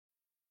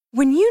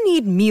When you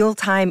need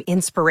mealtime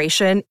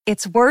inspiration,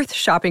 it's worth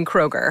shopping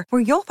Kroger,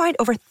 where you'll find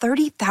over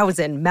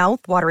 30,000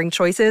 mouth-watering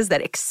choices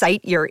that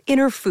excite your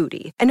inner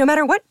foodie. And no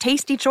matter what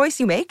tasty choice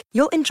you make,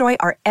 you'll enjoy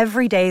our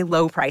everyday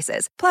low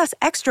prices, plus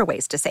extra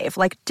ways to save,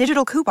 like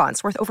digital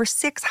coupons worth over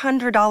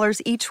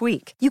 $600 each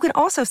week. You can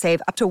also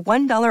save up to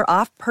 $1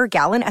 off per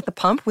gallon at the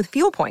pump with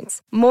fuel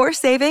points. More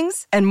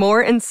savings and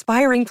more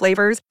inspiring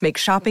flavors make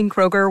shopping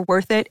Kroger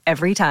worth it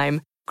every time.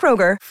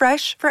 Kroger,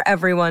 fresh for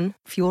everyone.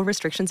 Fuel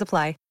restrictions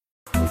apply.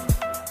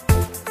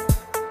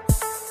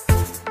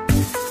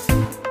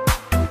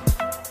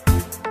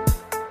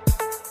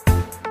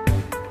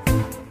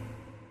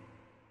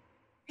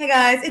 Hey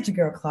guys, it's your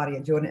girl Claudia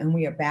Jordan, and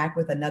we are back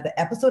with another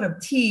episode of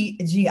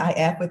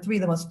TGIF with three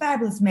of the most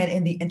fabulous men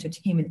in the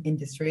entertainment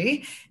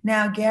industry.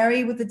 Now,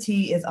 Gary with the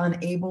T is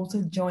unable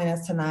to join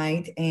us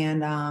tonight,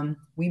 and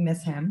we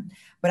miss him.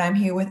 But I'm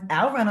here with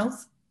Al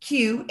Reynolds,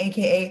 Q,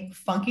 aka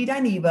Funky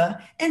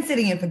Dineva, and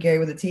sitting in for Gary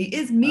with a T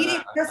is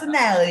media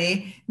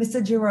personality,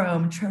 Mr.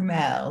 Jerome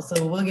Trammell.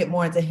 So we'll get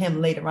more into him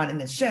later on in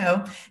the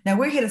show. Now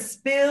we're here to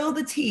spill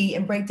the tea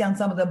and break down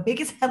some of the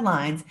biggest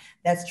headlines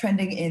that's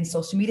trending in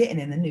social media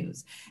and in the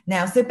news.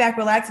 Now sit back,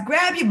 relax,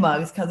 grab your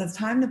mugs, because it's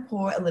time to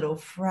pour a little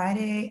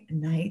Friday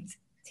night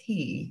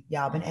tea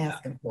y'all been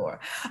asking for.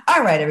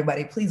 All right,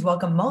 everybody, please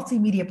welcome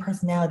multimedia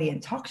personality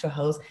and talk show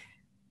host,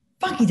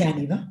 Funky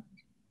Dineva.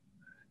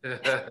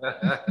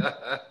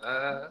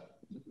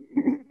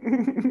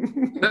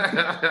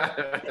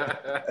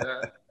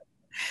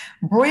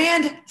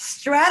 Brand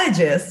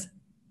strategist,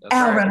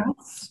 Al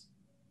Reynolds.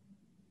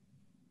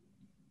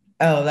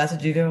 Oh, that's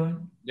what you're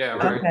doing? Yeah,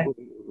 right. Okay.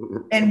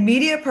 And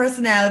media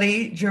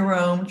personality,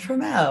 Jerome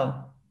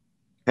Trammell.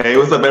 Hey,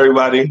 what's up,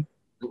 everybody?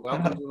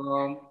 Welcome,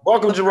 Jerome.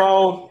 Welcome,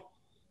 Jerome.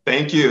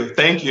 Thank you.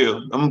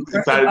 I'm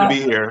excited to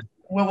be here.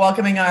 We're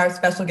welcoming our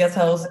special guest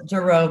host,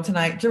 Jerome,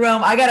 tonight.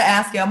 Jerome, I got to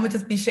ask you, I'm going to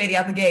just be shady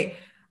out the gate.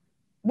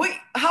 Wait,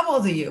 how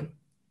old are you?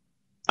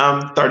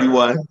 I'm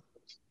 31.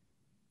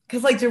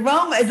 Because like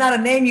Jerome is not a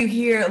name you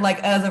hear it's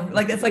like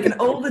an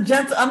older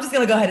gentle. I'm just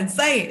going to go ahead and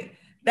say it.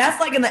 That's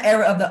like in the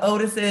era of the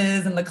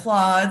Otises and the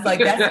Claudes.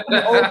 Like that's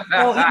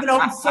an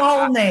old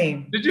soul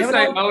name. Did you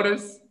say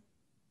Otis?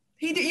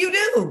 You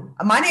do.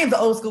 My name's an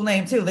old school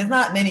name too. There's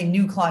not many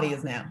new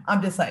Claudias now.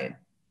 I'm just saying.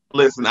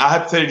 Listen, I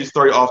have to tell you the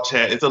story off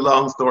chat. It's a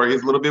long story.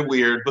 It's a little bit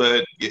weird,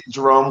 but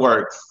Jerome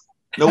works.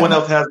 No one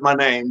else has my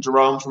name,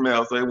 Jerome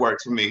Trammell, so it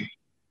works for me.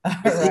 Right.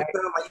 He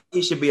sounds like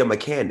he should be a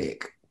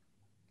mechanic.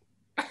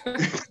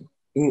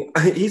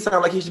 He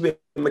sounds like he should be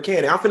a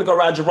mechanic. I'm finna go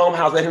around Jerome's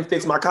house, let him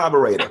fix my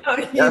carburetor.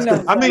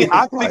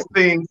 I fix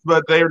things,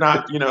 but they're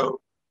not,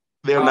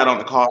 they're not on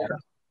the car.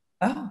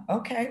 Oh,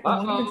 okay.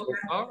 Well,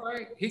 all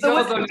right. He's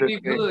always going to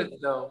be good,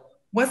 though.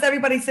 What's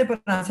everybody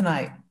sipping on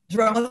tonight?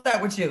 Jerome, let's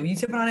start with you. You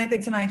sipping on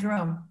anything tonight,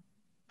 Jerome?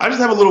 I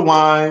just have a little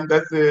wine.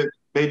 That's it.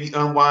 Maybe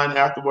unwine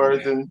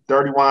afterwards and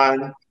dirty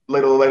wine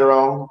later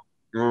on.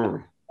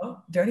 Mm.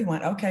 Oh, dirty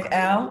wine. Okay.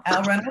 Al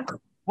Reynolds.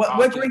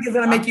 What drink is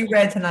going to make you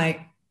red tonight?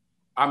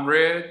 I'm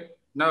red.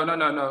 No.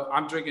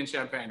 I'm drinking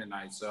champagne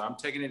tonight, so I'm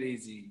taking it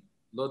easy.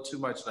 A little too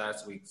much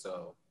last week,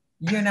 so.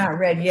 You're not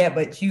red yet,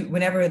 but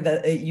whenever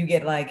you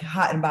get like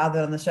hot and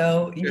bothered on the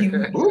show,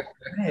 you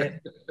red.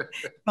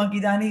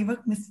 Funky Dineva,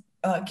 Mr.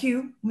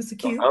 Q.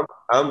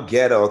 I'm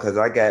ghetto because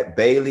I got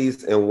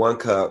Bailey's in one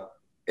cup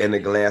and a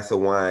glass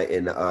of wine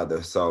in the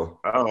other. So,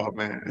 oh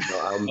man,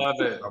 I'm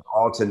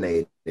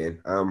alternating.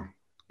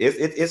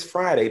 It's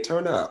Friday.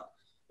 Turn up.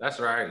 That's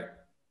right.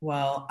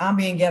 Well, I'm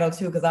being ghetto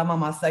too because I'm on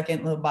my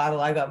second little bottle.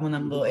 I got one of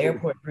them little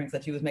airport drinks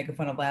that you was making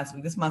fun of last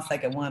week. This is my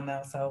second one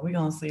now, so we're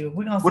gonna see.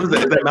 What is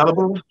that? Is that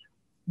Malibu?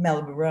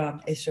 Malibu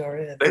rum. It sure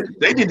is.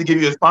 They need to give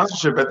you a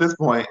sponsorship at this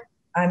point.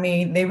 I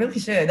mean, they really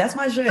should. That's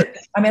my shit.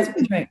 I mean, that's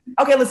what we drink.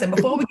 Okay, listen,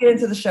 before we get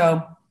into the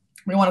show,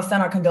 we want to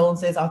send our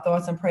condolences, our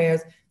thoughts and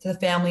prayers to the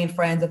family and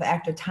friends of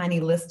actor Tiny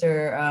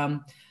Lister,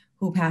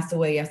 who passed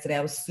away yesterday.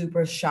 I was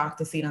super shocked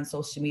to see it on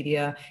social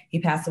media. He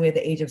passed away at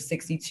the age of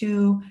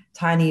 62.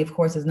 Tiny, of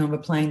course, is known for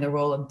playing the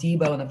role of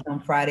Debo in the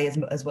film Friday,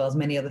 as well as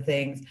many other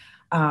things.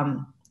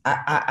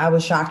 I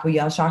was shocked. Were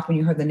y'all shocked when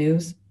you heard the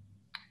news?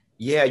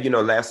 Yeah,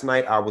 last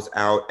night I was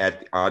out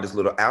at this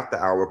little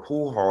after-hour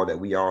pool hall that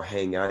we all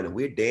hang out in, and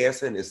we're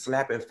dancing and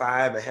slapping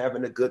five and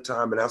having a good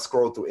time. And I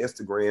scroll through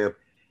Instagram,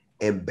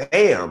 and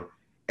bam!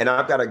 And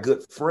I've got a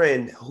good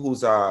friend who's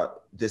the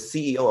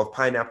CEO of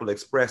Pineapple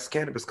Express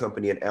Cannabis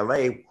Company in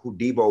LA, who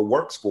Debo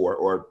works for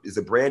or is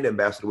a brand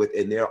ambassador with,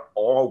 and they're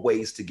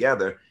always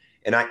together.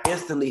 And I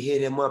instantly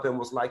hit him up and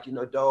was like,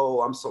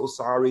 Doe, I'm so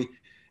sorry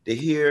to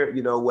hear,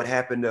 what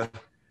happened to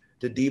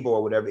Debo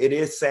or whatever. It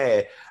is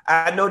sad.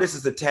 I know this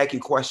is a tacky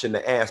question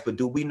to ask, but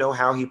do we know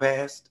how he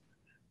passed?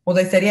 Well,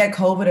 they said he had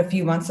COVID a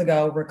few months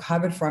ago,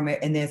 recovered from it,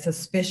 and there's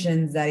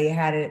suspicions that he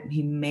had it.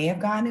 He may have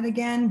gotten it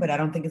again, but I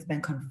don't think it's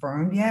been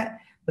confirmed yet.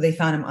 But they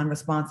found him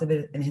unresponsive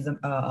in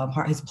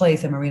his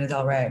place in Marina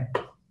Del Rey.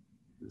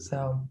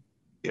 So,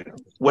 yeah.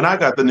 When I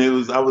got the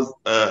news, I was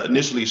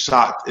initially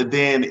shocked, and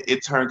then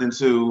it turned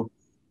into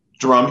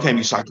Jerome, you can't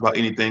be shocked about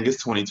anything.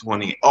 It's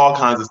 2020. All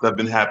kinds of stuff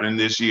been happening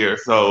this year,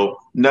 so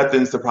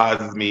nothing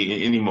surprises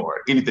me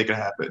anymore. Anything can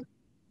happen.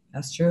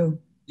 That's true.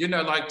 You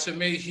know, like to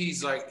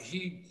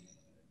me,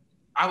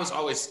 I was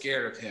always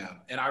scared of him.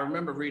 And I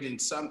remember reading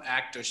some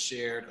actor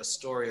shared a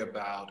story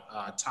about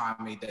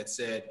Tommy that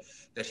said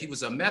that he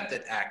was a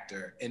method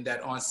actor and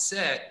that on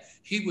set,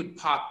 he would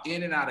pop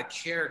in and out of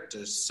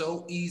characters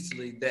so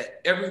easily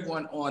that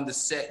everyone on the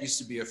set used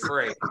to be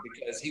afraid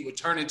because he would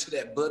turn into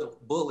that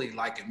bully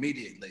like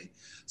immediately.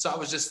 So I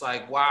was just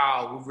like,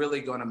 wow, we're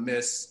really going to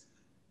miss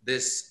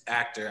this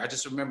actor. I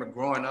just remember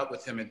growing up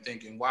with him and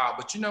thinking, wow.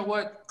 But you know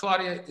what,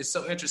 Claudia, it's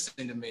so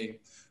interesting to me.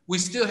 We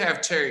still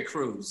have Terry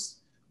Crews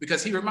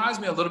because he reminds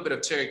me a little bit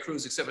of Terry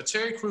Crews, except for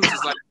Terry Crews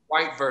is like a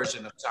white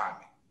version of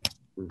Tommy.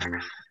 Mm-hmm.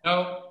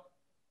 No?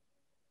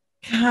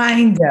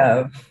 Kind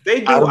of.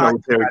 They do. I don't know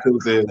what Terry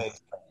Crews is.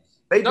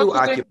 They Don't do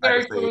you think occupy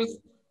Terry the Crews? same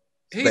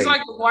He's space.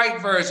 like the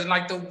white version,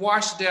 like the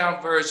washed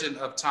down version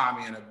of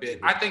Tommy in a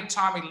bit. I think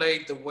Tommy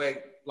laid the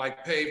way,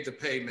 like paved the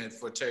pavement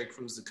for Terry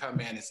Crews to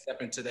come in and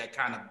step into that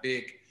kind of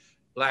big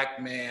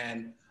black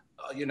man,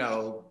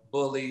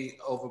 bully,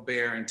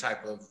 overbearing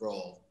type of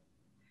role.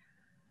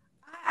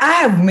 I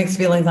have mixed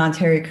feelings on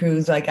Terry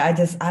Crews. Like, I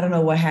don't know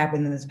what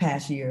happened in this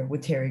past year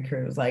with Terry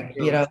Crews. Like,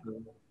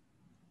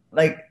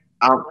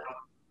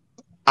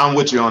 I'm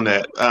with you on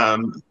that.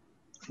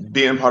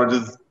 Being part of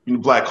this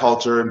Black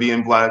culture and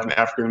being Black and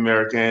African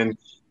American,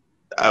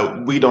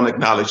 we don't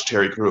acknowledge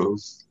Terry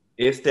Crews.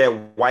 It's that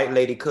white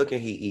lady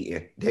cooking he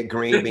eating, that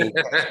green bean.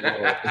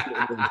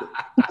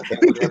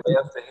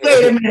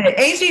 Wait a minute.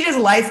 Ain't she just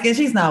light skinned?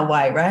 She's not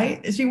white, right?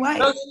 Is she white?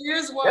 No, she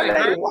is white. That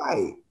Right? ain't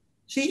white.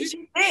 She's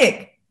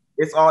thick.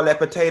 It's all that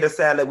potato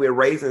salad with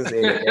raisins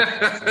in it.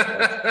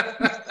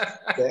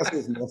 That's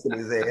what's messing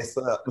his ass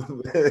up.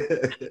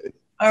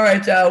 All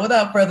right, y'all.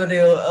 Without further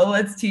ado,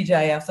 let's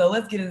TGIF. So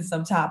let's get into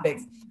some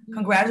topics.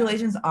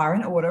 Congratulations are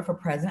in order for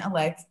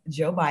President-elect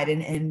Joe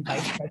Biden and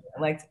Vice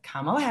President-elect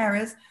Kamala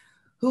Harris,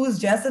 who was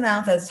just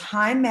announced as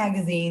Time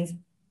Magazine's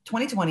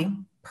 2020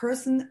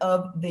 Person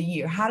of the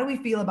Year. How do we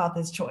feel about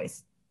this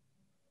choice?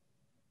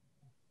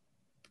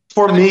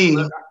 For me,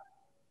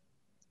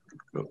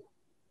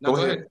 Go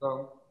ahead.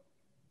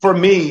 For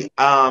me,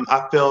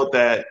 I felt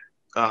that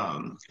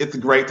it's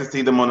great to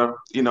see them on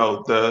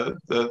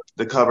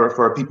the cover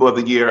for People of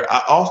the Year.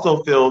 I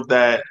also feel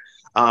that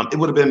it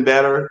would have been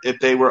better if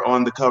they were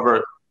on the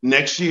cover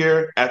next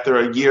year after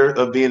a year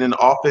of being in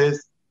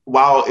office.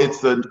 While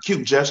it's a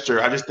cute gesture,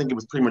 I just think it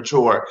was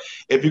premature.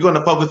 If you're going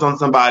to focus on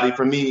somebody,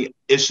 for me,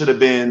 it should have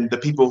been the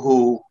people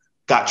who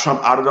got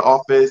Trump out of the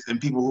office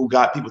and people who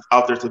got people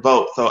out there to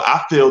vote. So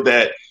I feel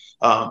that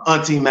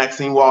Auntie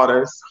Maxine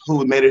Waters,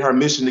 who made it her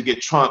mission to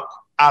get Trump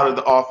out of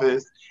the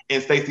office,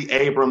 and Stacey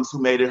Abrams, who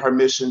made it her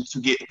mission to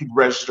get people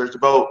registered to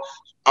vote,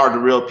 are the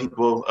real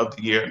People of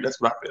the Year.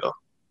 That's what I feel.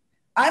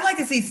 I'd like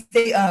to see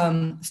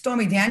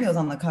Stormy Daniels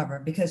on the cover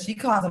because she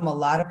caused them a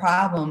lot of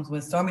problems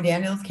when Stormy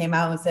Daniels came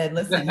out and said,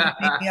 listen,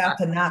 we have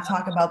to not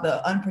talk about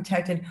the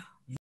unprotected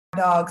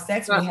dog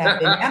sex we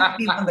have. And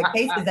that's one of the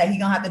cases that he's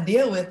going to have to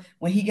deal with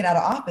when he get out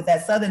of office.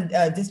 That Southern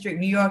District,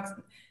 New York.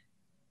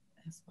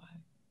 That's why.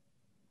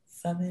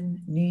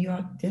 Southern New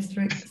York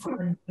District.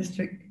 Southern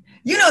District.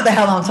 You know what the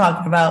hell I'm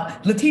talking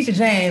about. Letitia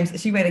James,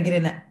 she ready to get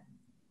in that.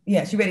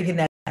 Yeah, she ready to get in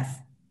that mess.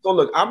 So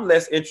look, I'm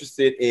less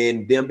interested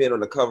in them being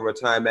on the cover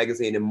of Time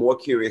Magazine and more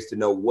curious to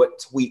know what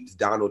tweets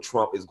Donald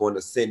Trump is going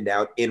to send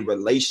out in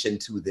relation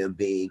to them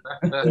being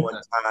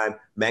on Time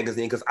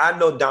Magazine. Because I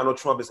know Donald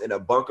Trump is in a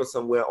bunker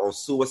somewhere on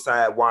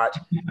suicide watch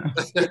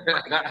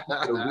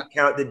to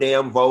recount the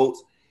damn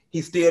votes.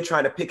 He's still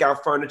trying to pick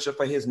out furniture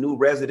for his new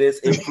residence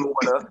in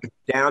Florida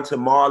down to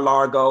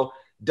Mar-a-Lago.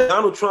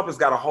 Donald Trump has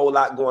got a whole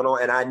lot going on,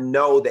 and I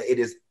know that it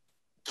is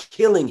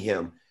killing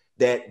him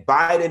that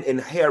Biden and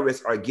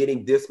Harris are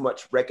getting this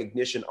much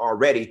recognition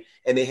already,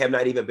 and they have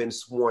not even been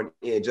sworn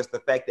in. Just the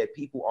fact that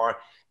people are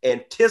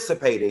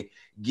anticipating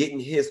getting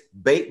his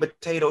baked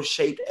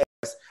potato-shaped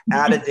ass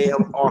out of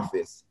damn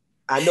office.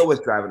 I know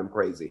it's driving them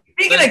crazy.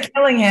 Speaking of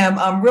killing him,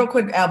 real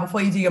quick, Al,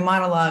 before you do your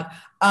monologue,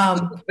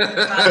 Rush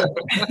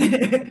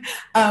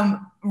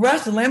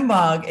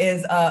Limbaugh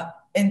is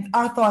in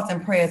our thoughts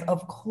and prayers,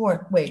 of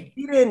course. Wait,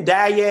 He didn't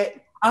die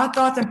yet. our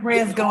thoughts and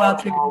prayers go out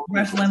to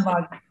Rush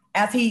Limbaugh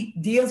as he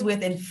deals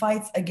with and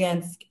fights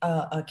against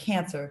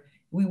cancer.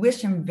 We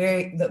wish him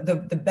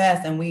the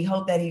best, and we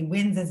hope that he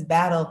wins this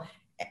battle.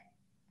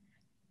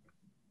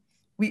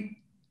 We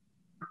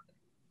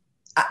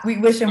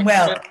wish him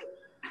well.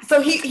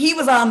 So he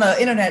was on the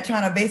internet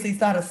trying to basically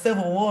start a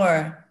civil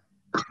war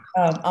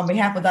on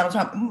behalf of Donald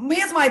Trump.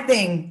 Here's my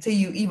thing to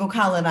you, evil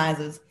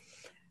colonizers.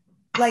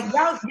 Like,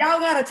 y'all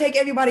gotta take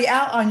everybody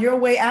out on your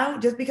way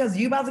out just because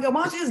you about to go.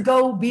 Why don't you just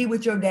go be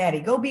with your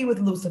daddy? Go be with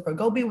Lucifer.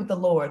 Go be with the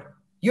Lord.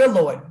 Your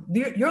Lord.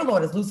 Your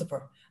Lord is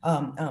Lucifer.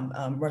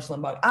 Rush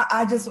Limbaugh.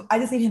 I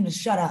just need him to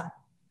shut up.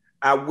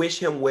 I wish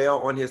him well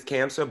on his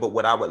cancer, but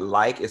what I would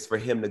like is for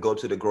him to go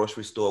to the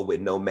grocery store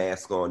with no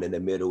mask on in the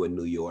middle of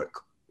New York.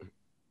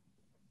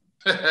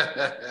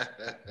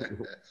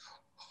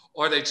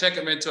 Or they check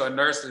him into a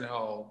nursing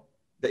home.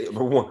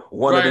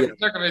 One right, of the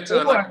took him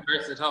to like a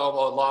nursing home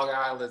on Long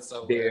Island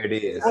somewhere. there it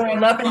is. Or I'd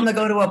love for him to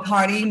go to a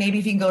party. Maybe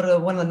if he can go to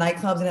one of the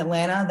nightclubs in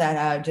Atlanta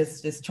that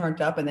just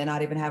turned up and they're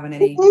not even having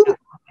any.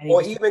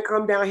 Or even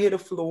come down here to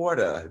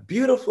Florida,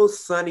 beautiful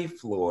sunny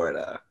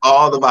Florida.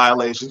 All the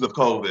violations of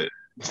COVID.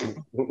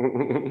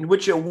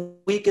 With your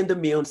weakened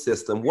immune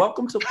system.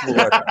 Welcome to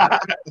Florida.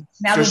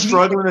 Now, the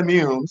struggling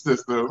immune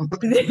system.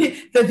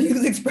 The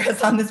views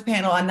expressed on this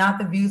panel are not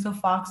the views of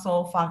Fox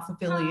Soul, Fox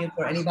affiliates,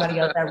 or anybody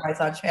else that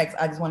writes our checks.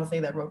 I just want to say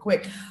that real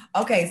quick.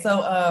 Okay,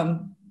 so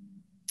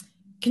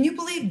can you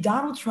believe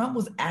Donald Trump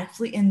was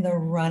actually in the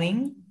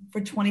running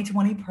for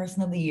 2020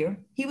 Person of the Year?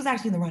 He was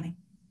actually in the running.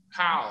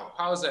 How?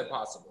 How is that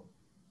possible?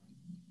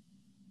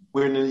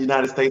 We're in the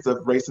United States of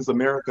racist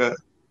America.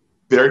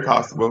 Very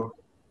possible.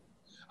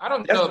 I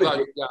don't know about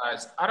you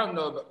guys. I don't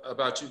know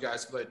about you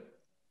guys, but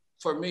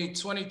for me,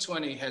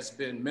 2020 has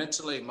been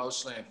mentally,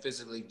 emotionally, and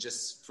physically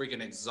just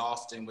freaking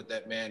exhausting with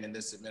that man in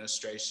this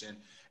administration.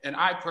 And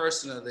I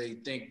personally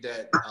think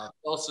that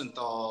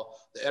Felsenthal,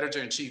 the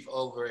editor-in-chief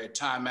over at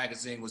Time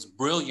Magazine, was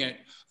brilliant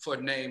for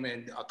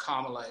naming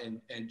Kamala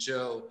and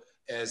Joe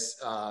as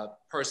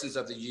Persons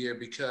of the Year,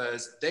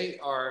 because they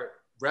are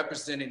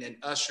representing and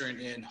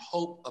ushering in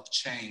hope of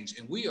change.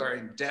 And we are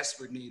in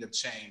desperate need of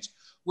change.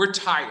 We're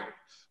tired.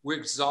 We're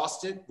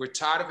exhausted. We're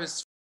tired of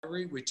his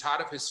foolery. We're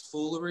tired of his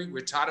foolery.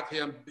 We're tired of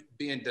him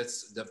being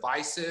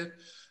divisive.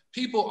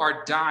 People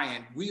are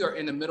dying. We are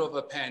in the middle of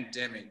a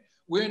pandemic.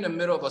 We're in the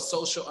middle of a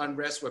social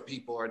unrest where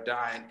people are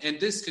dying. And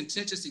this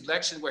contentious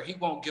election where he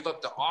won't give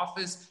up the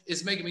office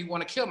is making me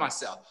want to kill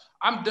myself.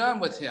 I'm done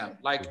with him.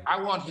 Like,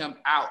 I want him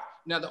out.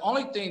 Now, the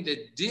only thing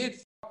that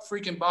did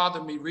freaking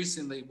bother me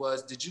recently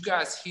was, did you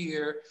guys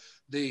hear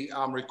the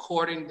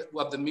recording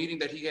of the meeting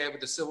that he had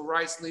with the civil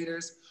rights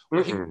leaders?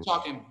 Where he was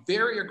talking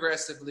very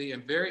aggressively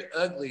and very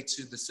ugly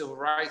to the civil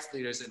rights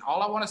leaders. And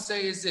all I want to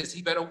say is this: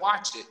 he better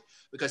watch it,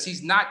 because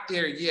he's not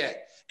there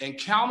yet. And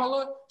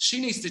Kamala,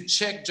 she needs to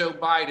check Joe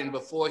Biden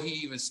before he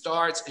even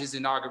starts his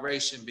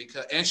inauguration,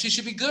 and she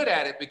should be good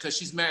at it because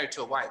she's married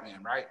to a white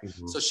man, right?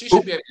 So she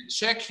should be able to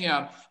check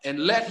him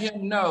and let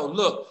him know,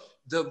 look,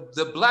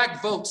 the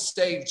black vote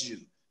saved you.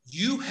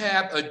 You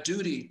have a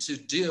duty to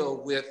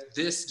deal with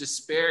this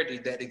disparity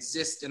that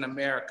exists in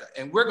America,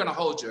 and we're going to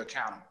hold you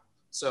accountable.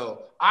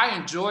 So I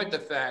enjoyed the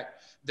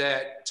fact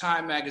that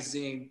Time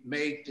Magazine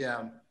made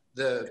them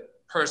the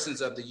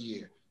Persons of the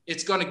Year.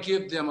 It's going to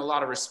give them a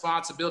lot of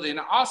responsibility. And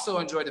I also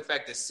enjoyed the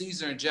fact that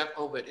Caesar and Jeff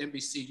over at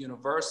NBC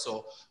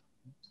Universal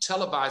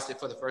televised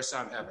it for the first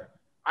time ever.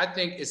 I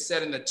think it's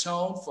setting the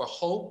tone for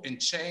hope and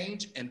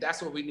change, and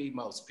that's what we need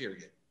most,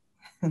 period.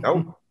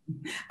 Oh.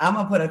 I'm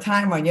going to put a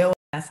timer on your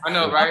ass. I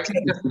know, right?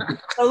 Okay.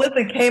 So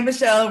listen, K.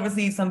 Michelle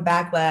received some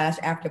backlash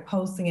after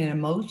posting an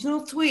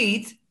emotional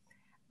tweet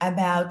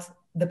about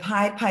the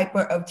Pied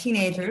Piper of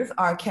teenagers,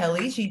 R.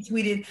 Kelly. She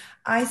tweeted,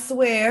 "I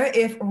swear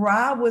if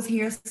Rob was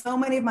here, so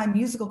many of my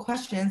musical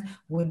questions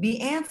would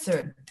be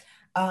answered."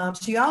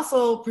 She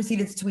also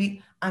proceeded to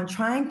tweet, "I'm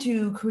trying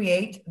to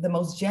create the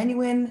most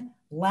genuine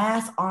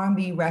last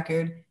R&B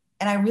record,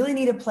 and I really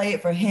need to play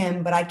it for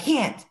him, but I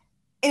can't.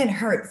 And it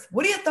hurts."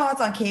 What are your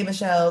thoughts on K.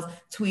 Michelle's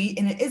tweet?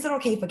 And is it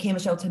okay for K.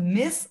 Michelle to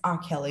miss R.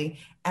 Kelly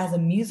as a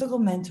musical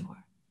mentor?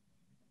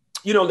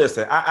 You know,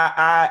 listen,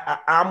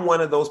 I'm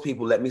one of those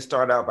people. Let me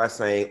start out by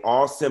saying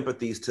all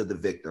sympathies to the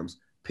victims,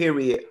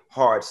 period,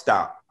 hard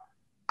stop.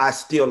 I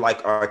still like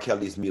R.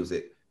 Kelly's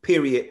music,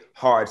 period,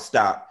 hard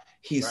stop.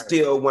 He's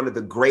still one of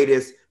the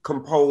greatest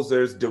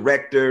composers,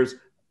 directors,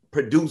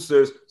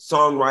 producers,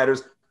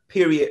 songwriters,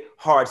 period,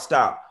 hard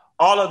stop.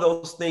 All of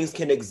those things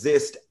can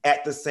exist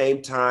at the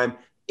same time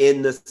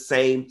in the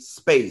same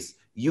space.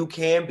 You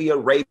can be a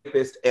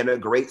rapist and a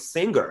great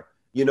singer.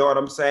 You know what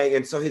I'm saying?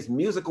 And so his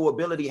musical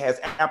ability has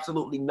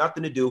absolutely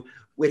nothing to do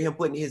with him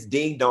putting his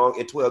ding dong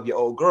in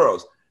 12-year-old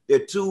girls.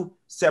 They're two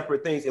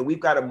separate things. And we've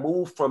got to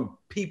move from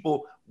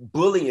people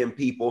bullying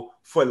people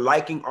for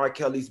liking R.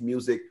 Kelly's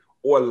music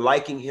or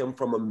liking him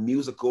from a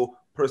musical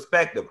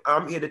perspective.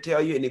 I'm here to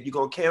tell you, and if you're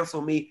going to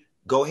cancel me,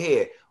 go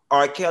ahead.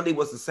 R. Kelly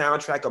was the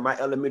soundtrack of my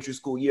elementary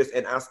school years,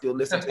 and I still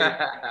listen to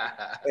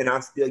it. And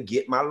I still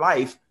get my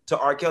life to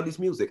R. Kelly's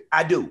music.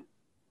 I do.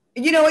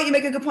 You know what? You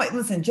make a good point.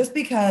 Listen, just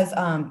because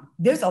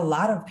there's a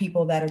lot of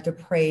people that are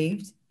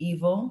depraved,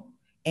 evil,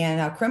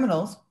 and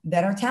criminals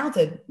that are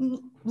talented.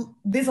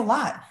 There's a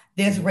lot.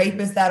 There's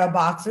rapists that are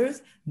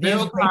boxers.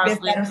 There's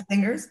rapists that are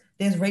singers.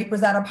 There's rapists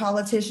that are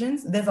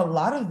politicians. There's a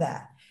lot of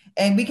that.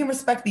 And we can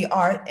respect the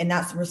art and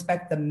not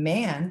respect the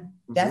man.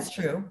 That's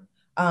true.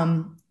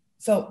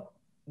 So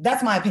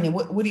that's my opinion.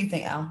 What do you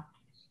think, Al?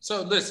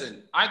 So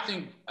listen, I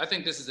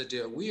think this is a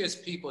deal. We as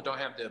people don't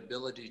have the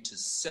ability to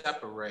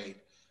separate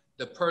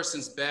the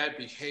person's bad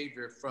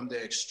behavior from their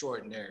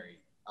extraordinary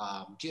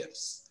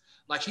gifts.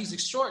 Like, he's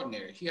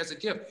extraordinary. He has a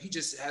gift. He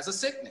just has a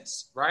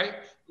sickness, right?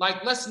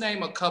 Like, let's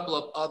name a couple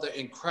of other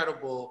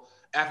incredible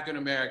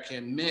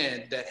African-American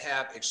men that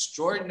have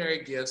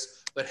extraordinary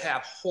gifts but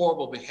have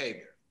horrible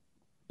behavior.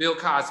 Bill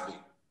Cosby.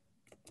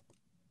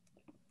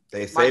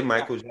 They say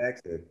Michael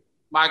Jackson.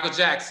 Michael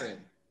Jackson.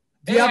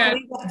 Do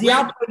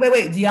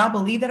y'all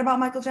believe that about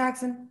Michael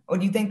Jackson? Or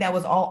do you think that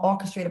was all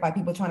orchestrated by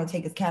people trying to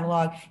take his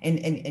catalog?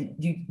 And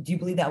do you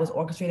believe that was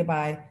orchestrated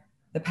by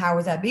the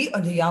powers that be?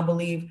 Or do y'all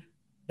believe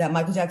that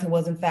Michael Jackson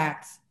was in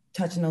fact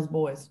touching those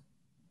boys?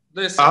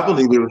 Listen, I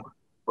believe it was.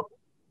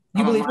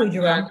 You believe who,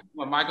 Jerome? I'm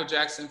a Michael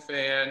Jackson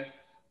fan.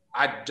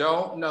 I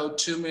don't know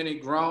too many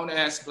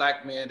grown-ass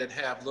black men that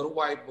have little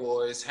white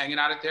boys hanging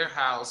out at their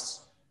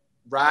house,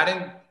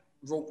 riding,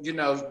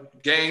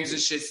 games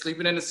and shit,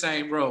 sleeping in the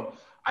same room.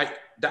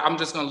 I'm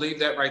just gonna leave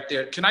that right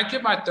there. Can I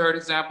give my third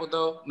example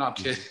though? No, I'm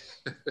kidding.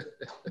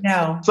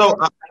 No.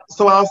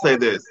 So I'll say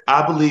this.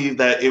 I believe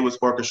that it was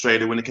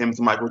orchestrated when it came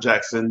to Michael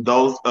Jackson.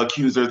 Those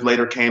accusers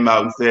later came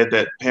out and said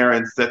that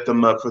parents set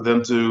them up for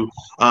them to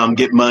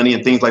get money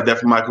and things like that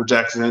from Michael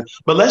Jackson.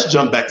 But let's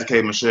jump back to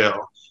K.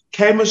 Michelle.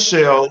 K.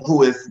 Michelle,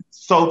 who is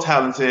so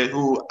talented,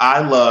 who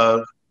I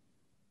love,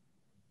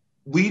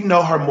 we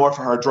know her more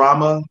for her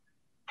drama,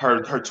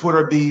 her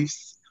Twitter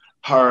beefs,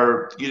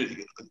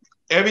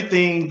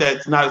 everything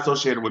that's not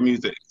associated with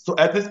music. So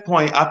at this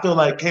point, I feel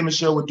like K.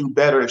 Michelle would do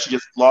better if she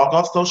just log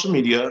off social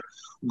media,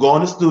 go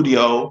in the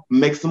studio,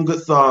 make some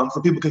good songs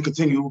so people can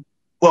continue.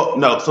 Well,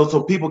 no,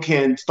 so people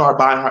can start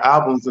buying her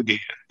albums again.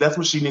 That's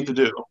what she needs to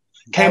do.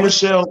 K.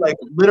 Michelle,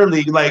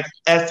 literally,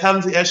 as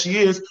talented as she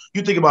is,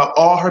 you think about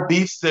all her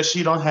beefs that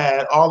she don't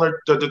had, all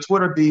the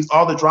Twitter beefs,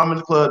 all the drama in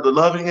the club, the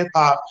love and hip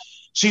hop.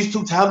 She's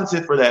too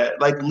talented for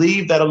that.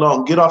 Leave that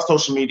alone. Get off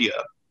social media.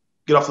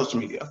 Get off social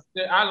media.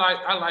 Yeah,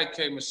 I like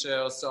K.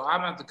 Michelle, so I'm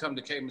gonna have to come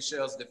to K.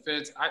 Michelle's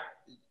defense.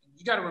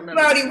 You got to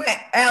remember. You already went,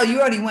 Al. You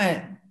already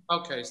went.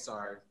 Okay,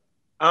 sorry.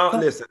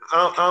 Listen,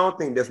 I don't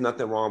think there's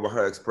nothing wrong with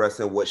her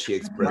expressing what she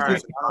expressed. Right.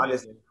 It's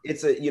honest.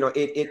 It's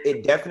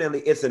it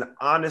definitely it's an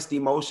honest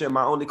emotion.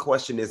 My only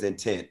question is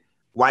intent.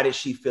 Why did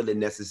she feel it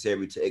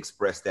necessary to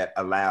express that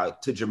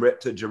aloud? To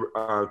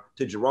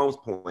Jerome's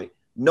point,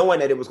 knowing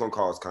that it was going to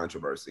cause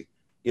controversy.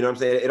 You know what I'm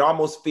saying? It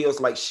almost feels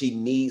like she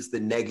needs the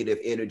negative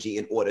energy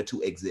in order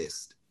to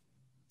exist.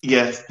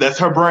 Yes, that's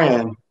her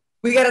brand.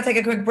 We got to take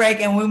a quick break.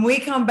 And when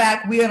we come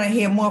back, we're going to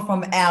hear more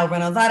from Al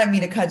Reynolds. I didn't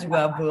mean to cut you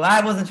up, boo.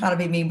 I wasn't trying to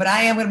be mean, but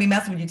I am going to be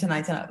messing with you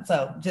tonight.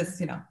 So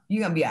just, you're going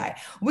to be all right.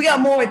 We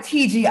got more at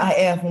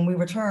TGIF when we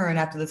return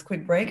after this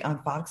quick break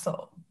on Fox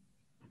Soul.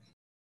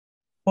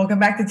 Welcome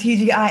back to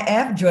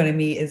TGIF. Joining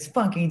me is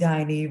Funky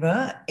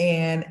Dineva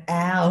and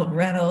Al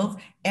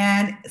Reynolds.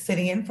 And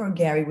sitting in for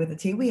Gary with the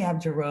T, we have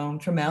Jerome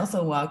Trammell.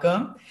 So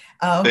welcome.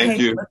 Thank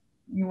you.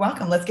 You're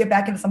welcome. Let's get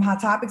back into some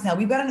hot topics now.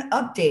 We've got an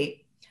update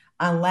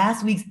on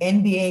last week's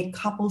NBA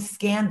couple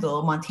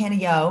scandal. Montana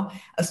Yo,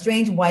 a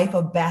estranged wife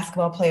of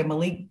basketball player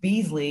Malik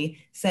Beasley,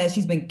 says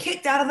she's been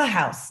kicked out of the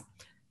house.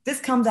 This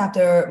comes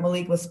after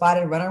Malik was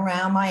spotted running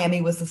around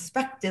Miami with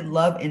suspected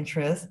love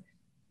interest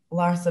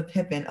Larsa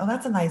Pippen. Oh,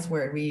 that's a nice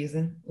word we're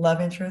using. Love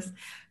interest.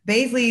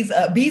 Beasley's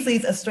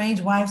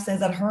estranged wife says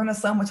that her and her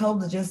son were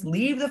told to just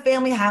leave the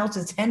family house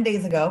just 10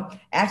 days ago.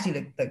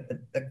 Actually,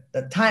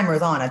 the timer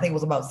is on. I think it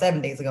was about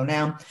 7 days ago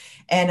now.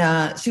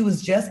 And she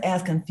was just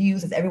as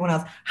confused as everyone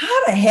else.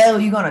 How the hell are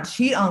you going to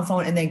cheat on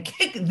someone and then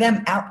kick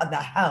them out of the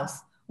house?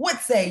 What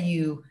say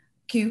you,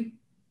 Q?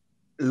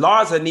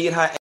 Larsa need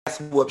her ass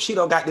whooped. She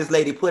don't got this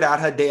lady put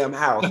out her damn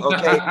house,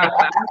 okay?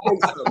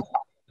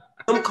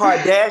 Them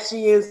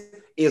Kardashians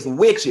is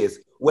witches.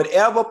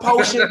 Whatever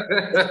potion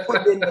they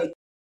put in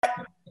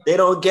they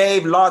don't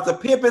gave Larsa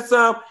Pippen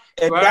some,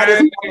 and right. That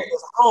is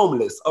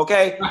homeless,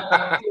 okay?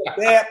 I feel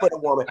bad for the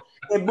woman.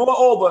 And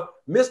moreover,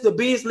 Mr.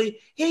 Beasley,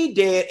 he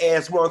dead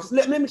ass wrong. 'Cause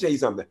let me tell you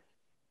something.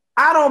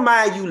 I don't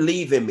mind you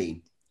leaving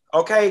me,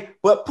 okay?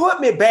 But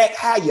put me back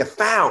how you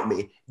found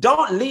me.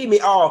 Don't leave me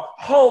all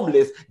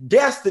homeless,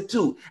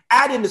 destitute,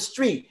 out in the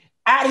street,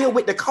 out here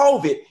with the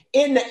COVID,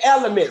 in the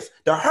elements,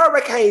 the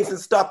hurricanes and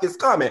stuff is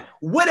coming.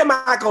 What am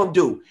I gonna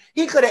do?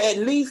 He could have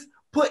at least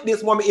put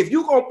this woman, if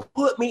you gonna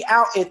put me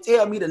out and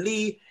tell me to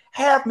leave,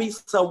 have me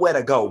somewhere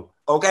to go,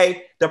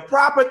 okay? The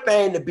proper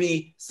thing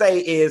to say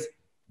is,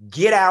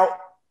 get out,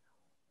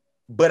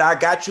 but I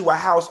got you a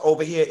house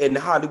over here in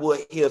the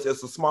Hollywood Hills.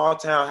 It's a small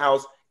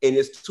townhouse, and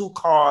it's 2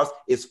 cars,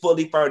 it's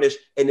fully furnished,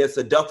 and it's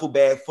a duffel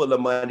bag full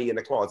of money in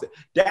the closet.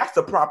 That's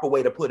the proper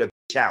way to put a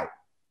bitch out.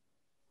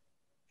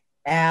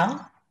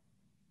 Al?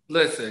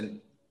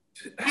 Listen.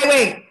 Hey,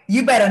 wait,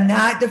 you better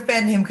not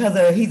defend him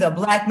because he's a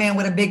black man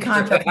with a big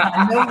contract.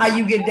 I know how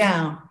you get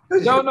down.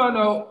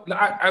 No.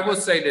 I will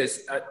say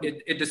this.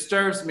 It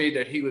disturbs me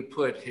that he would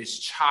put his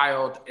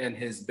child and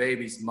his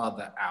baby's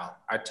mother out.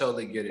 I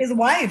totally get it. His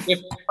wife.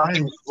 His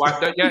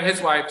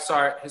wife.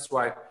 Sorry, his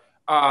wife.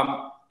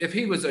 If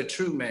he was a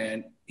true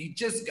man, he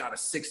just got a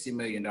 $60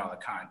 million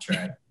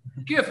contract.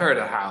 Give her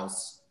the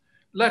house.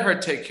 Let her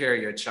take care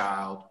of your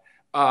child.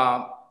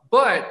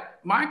 But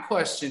my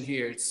question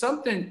here,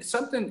 something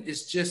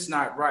is just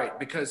not right,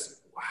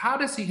 because how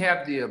does he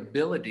have the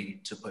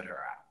ability to put her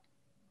out?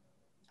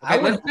 Okay,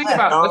 let's think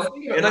about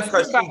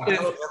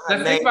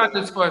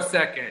this for a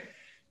second.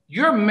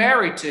 You're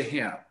married to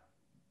him.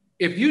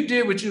 If you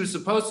did what you were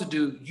supposed to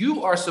do,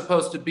 you are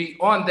supposed to be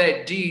on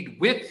that deed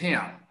with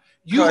him.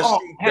 You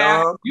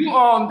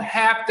own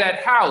half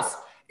that house.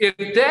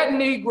 If that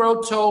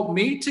Negro told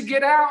me to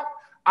get out,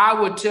 I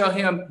would tell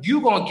him, you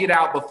gonna get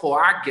out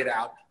before I get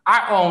out.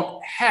 I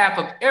own half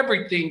of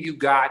everything you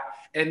got,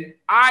 and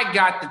I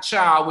got the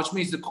child, which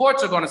means the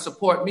courts are gonna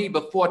support me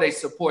before they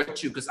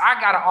support you, because I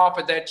gotta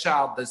offer that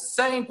child the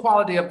same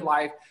quality of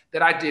life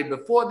that I did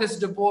before this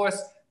divorce,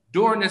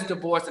 during this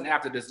divorce, and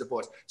after this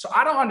divorce. So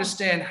I don't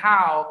understand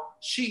how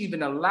she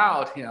even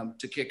allowed him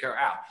to kick her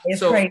out.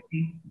 It's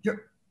crazy.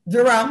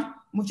 Jerome,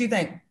 what you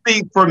think?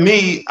 See, for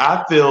me,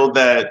 I feel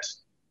that,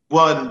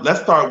 well,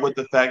 let's start with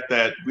the fact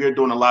that we're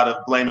doing a lot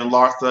of blaming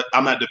Larsa.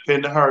 I'm not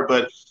defending her,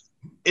 but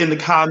in the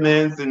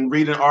comments and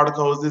reading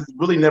articles, it's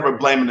really never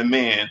blaming the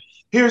man.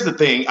 Here's the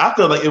thing. I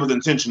feel like it was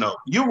intentional.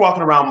 You're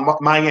walking around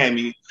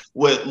Miami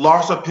with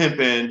Larsa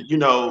pimping,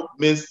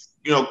 Miss,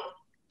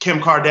 Kim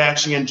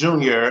Kardashian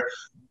Jr.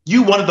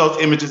 You wanted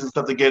those images and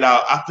stuff to get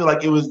out. I feel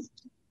like it was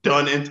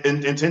done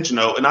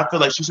intentional, and I feel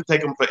like she should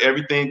take him for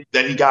everything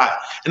that he got.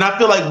 And I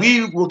feel like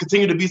we will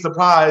continue to be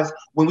surprised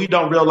when we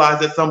don't realize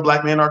that some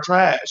black men are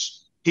trash.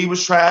 He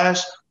was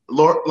trash.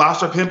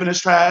 Larsa pimping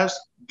is trash.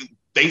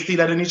 They see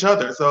that in each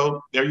other.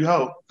 So there you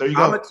go. I'm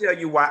gonna tell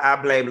you why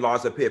I blame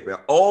Larsa pimping.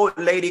 Old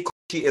lady,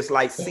 she is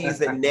like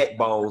seasoned neck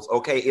bones.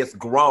 Okay, it's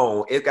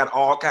grown. It got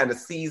all kind of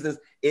seasons.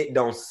 It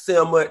don't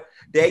simmer.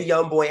 That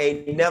young boy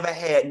ain't never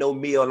had no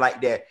meal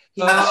like that.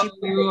 She crazy.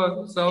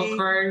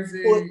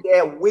 Put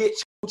that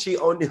witch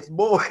on this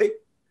boy,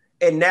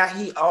 and now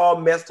he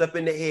all messed up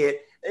in the head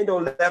and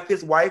don't left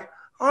his wife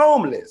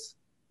homeless.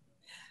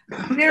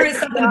 There is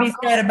something to be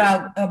said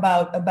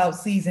about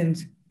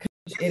seasons.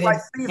 It's like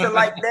seasoned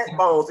like neck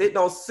bones. It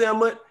don't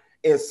simmer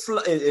and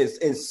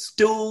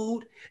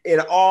stewed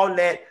and all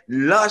that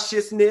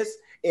lusciousness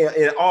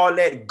and all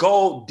that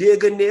gold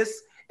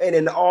diggerness. And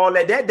then all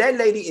that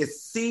lady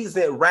is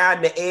seasoned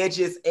around the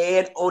edges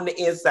and on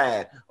the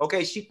inside.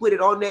 Okay, she put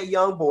it on that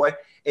young boy,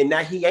 and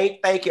now he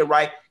ain't thinking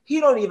right. He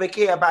don't even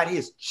care about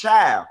his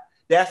child.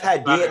 That's how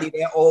deadly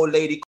that old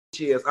lady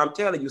is. I'm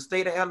telling you,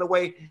 stay the hell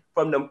away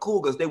from them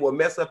cougars. They will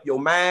mess up your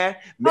mind.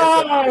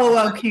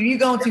 Okay, you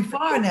going too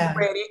far now.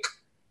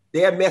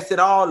 They'll mess it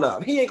all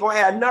up. He ain't gonna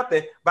have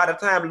nothing by the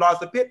time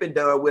Larsa Pippen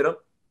done with him.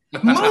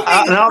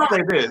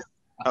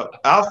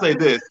 I'll say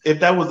this.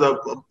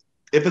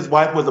 If his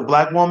wife was a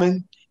black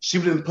woman, she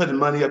would have put the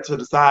money up to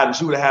the side, and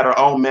she would have had her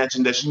own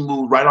mansion that she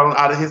moved right on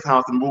out of his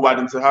house and moved right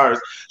into hers.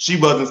 She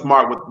wasn't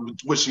smart with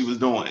what she was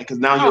doing, because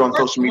now you're on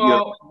social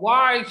media.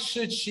 Why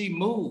should she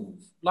move?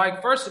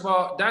 Like, first of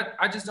all, that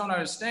I just don't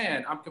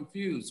understand. I'm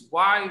confused.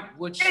 Why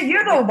would she? Yeah,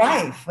 you're the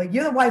wife. Like,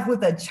 you're the wife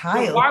with a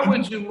child. So why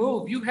would you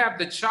move? You have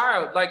the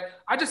child. Like,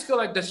 I just feel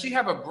like, does she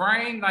have a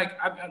brain? Like,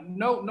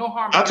 no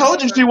harm. I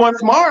told you she wasn't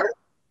smart.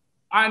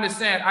 I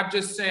understand. I'm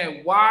just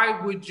saying,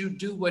 why would you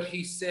do what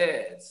he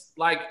says?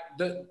 Like,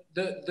 the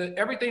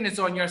everything is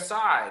on your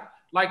side.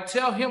 Like,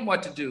 tell him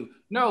what to do.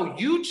 No,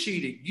 you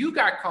cheated. You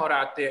got caught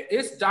out there.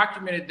 It's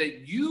documented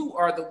that you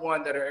are the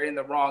one that are in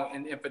the wrong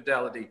in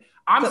infidelity.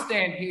 I'm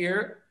staying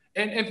here.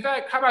 And in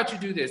fact, how about you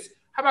do this?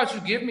 How about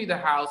you give me the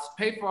house,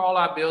 pay for all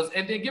our bills,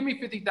 and then give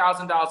me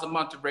 $50,000 a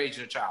month to raise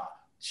your child?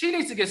 She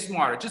needs to get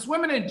smarter. Just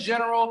women in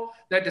general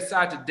that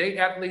decide to date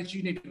athletes,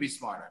 you need to be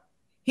smarter.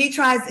 He's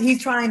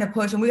trying to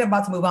push, and we're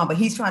about to move on, but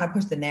he's trying to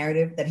push the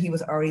narrative that he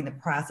was already in the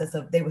process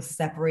of, they were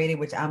separated,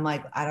 which I'm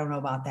like, I don't know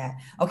about that.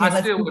 Okay,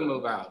 I still wouldn't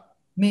move out.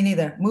 Me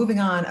neither. Moving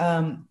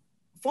on.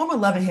 Former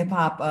Love and Hip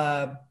Hop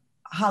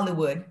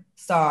Hollywood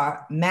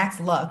star Max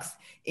Lux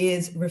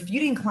is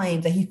refuting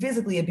claims that he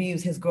physically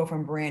abused his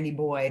girlfriend Brandy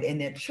Boyd and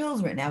their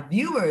children. Now,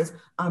 viewers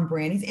on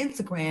Brandy's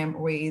Instagram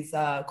raised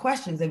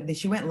questions that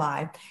she went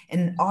live,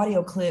 and an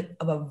audio clip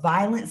of a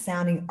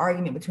violent-sounding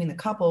argument between the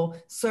couple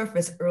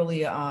surfaced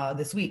earlier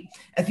this week.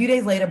 A few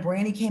days later,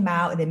 Brandy came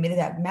out and admitted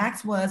that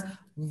Max was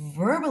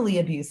verbally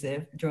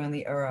abusive during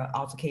the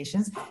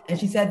altercations, and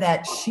she said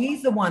that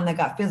she's the one that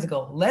got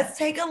physical. Let's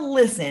take a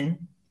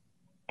listen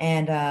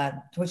and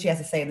to what she has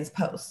to say in this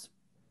post.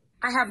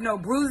 I have no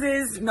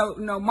bruises,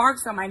 no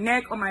marks on my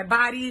neck, on my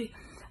body.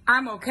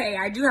 I'm okay.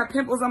 I do have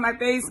pimples on my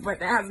face, but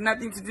that has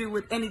nothing to do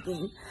with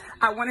anything.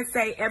 I want to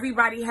say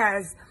everybody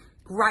has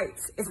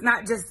rights. It's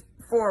not just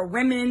for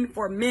women,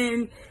 for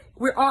men.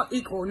 We're all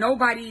equal.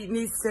 Nobody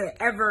needs to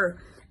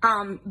ever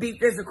be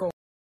physical.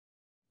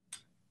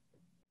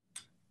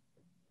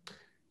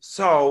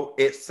 So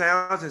it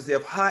sounds as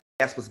if her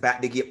ass was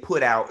about to get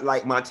put out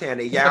like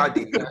Montana Yao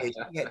did, and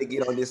she had to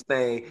get on this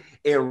thing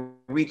and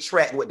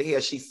retract what the hell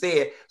she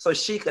said so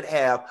she could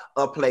have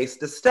a place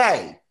to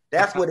stay.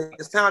 That's what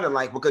it sounded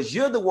like, because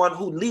you're the one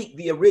who leaked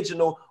the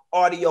original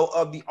audio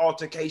of the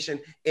altercation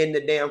in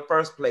the damn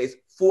first place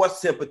for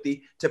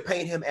sympathy, to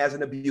paint him as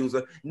an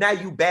abuser. Now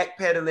you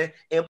backpedaling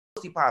and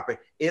pussy popping.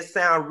 It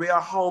sounds real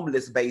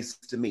homeless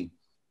based to me.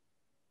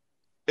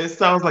 It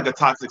sounds like a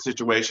toxic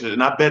situation,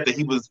 and I bet that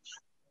he was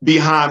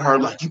behind her,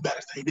 like, you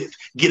better say this,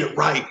 get it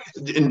right,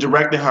 and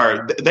directing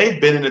her. They've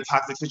been in a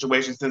toxic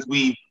situation since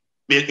we've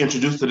been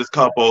introduced to this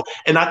couple.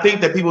 And I think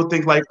that people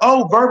think like,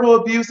 oh, verbal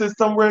abuse is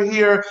somewhere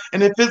here,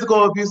 and then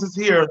physical abuse is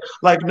here.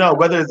 Like, no,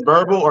 whether it's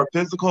verbal or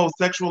physical,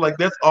 sexual, like,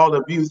 that's all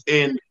abuse.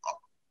 And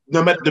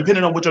no matter,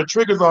 depending on what your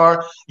triggers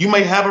are, you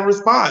may have a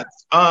response.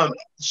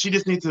 She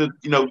just needs to,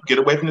 get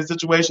away from the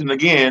situation.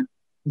 Again,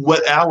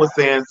 what Al was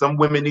saying, some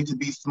women need to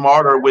be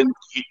smarter when,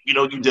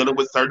 you're dealing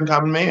with certain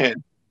kind of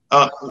men,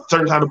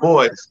 certain kind of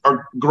boys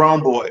or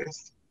grown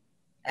boys.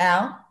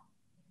 Al?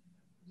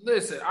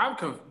 Listen,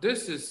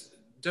 this is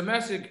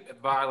domestic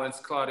violence.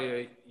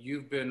 Claudia,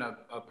 you've been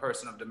a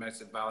person of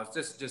domestic violence.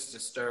 This just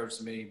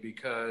disturbs me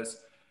because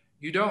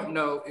you don't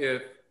know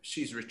if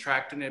she's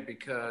retracting it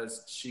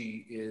because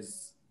she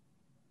is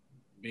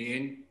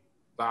being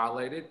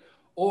violated,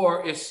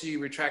 or is she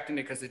retracting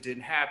it because it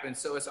didn't happen?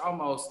 So it's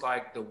almost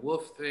like the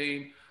wolf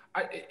thing.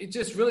 It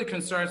just really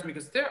concerns me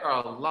because there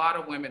are a lot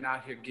of women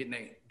out here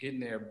getting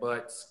their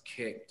butts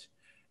kicked.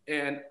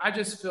 And I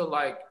just feel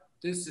like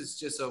this is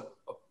just a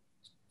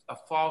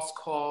false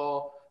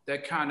call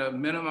that kind of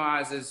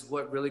minimizes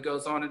what really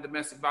goes on in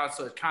domestic violence.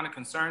 So it kind of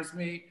concerns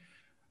me.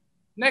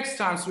 Next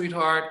time,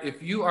 sweetheart,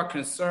 if you are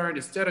concerned,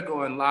 instead of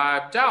going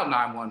live, dial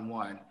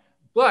 911.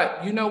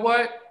 But you know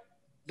what?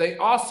 They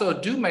also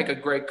do make a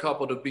great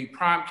couple to be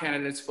prime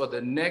candidates for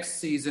the next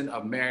season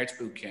of Marriage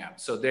Boot Camp.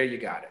 So there you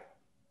got it.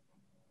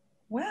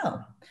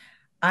 Well,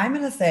 I'm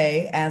going to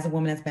say, as a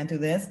woman that's been through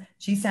this,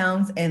 she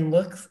sounds and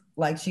looks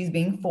like she's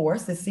being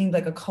forced. It seems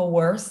like a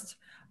coerced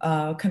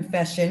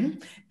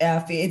confession.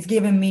 It's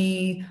giving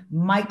me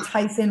Mike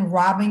Tyson,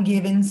 Robin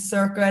Givens,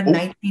 circa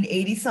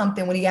 1980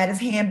 something, when he had his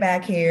hand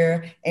back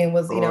here and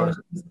was,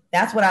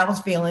 that's what I was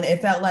feeling.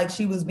 It felt like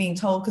she was being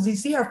told, because you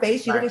see her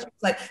face, she's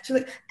like,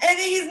 and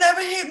he's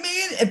never hit me.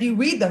 If you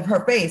read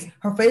her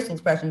facial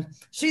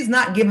expressions, she's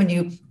not giving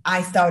you,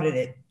 I started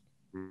it.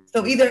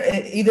 So either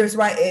it's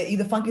right,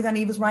 either Funky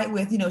Dineva was right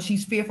with,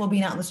 she's fearful of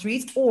being out in the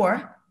streets,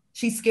 or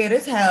she's scared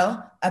as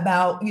hell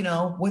about,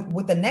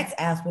 what the next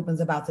ass whooping's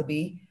about to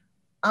be.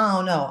 I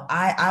don't know.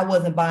 I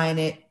wasn't buying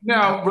it.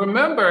 Now,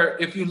 remember,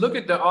 if you look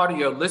at the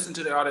audio, listen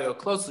to the audio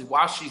closely,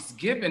 while she's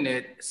giving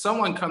it,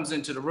 someone comes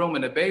into the room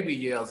and the baby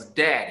yells,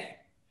 "Daddy."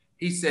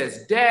 He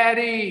says,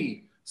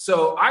 "Daddy."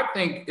 So I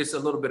think it's a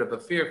little bit of a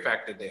fear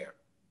factor there.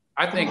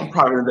 I think I'm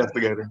probably an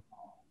investigator.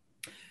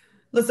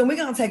 Listen, we're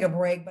going to take a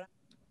break, but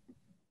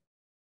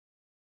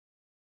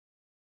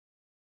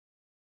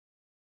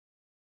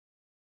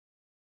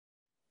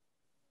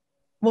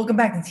welcome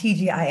back to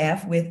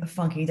TGIF with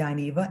Funky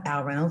Dineva,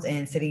 Al Reynolds,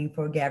 and sitting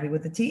for Gabby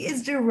with the T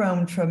is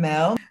Jerome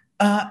Trammell.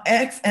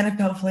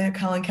 Ex-NFL player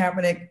Colin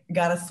Kaepernick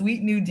got a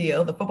sweet new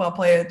deal. The football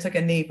player took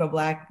a knee for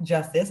Black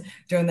justice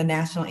during the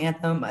national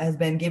anthem, has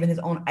been given his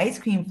own ice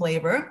cream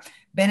flavor.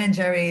 Ben &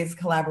 Jerry's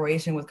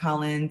collaboration with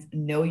Colin's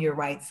Know Your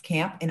Rights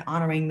camp in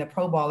honoring the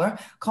Pro Bowler,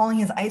 calling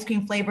his ice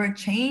cream flavor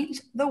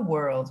Change the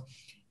World.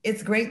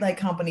 It's great, like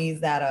companies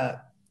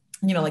that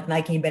like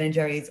Nike and Ben &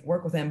 Jerry's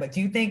work with him. But why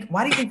do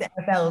you think the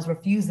NFL is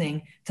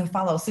refusing to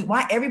follow suit?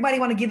 Why everybody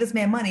want to give this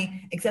man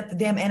money except the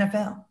damn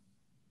NFL?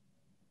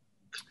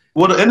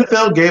 Well, the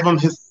NFL gave him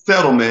his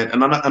settlement,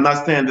 and I'm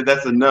not saying that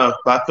that's enough,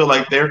 but I feel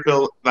like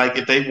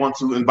if they want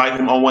to invite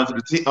him on one of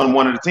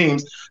the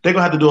teams, they're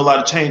gonna have to do a lot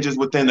of changes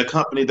within the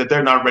company that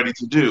they're not ready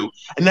to do.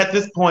 And at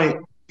this point,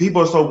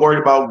 people are so worried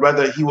about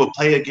whether he will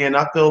play again.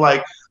 I feel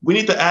like we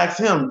need to ask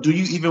him, do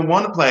you even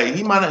want to play?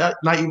 He might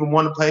not even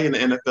want to play in the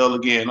NFL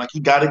again. Like,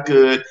 he got it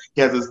good. He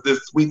has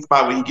this sweet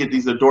spot where he get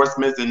these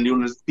endorsements,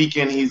 and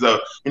speaking, he's a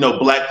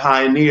Black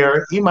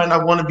pioneer. He might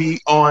not want to be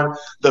on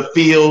the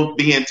field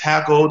being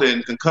tackled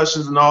and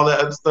concussions and all that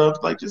other stuff.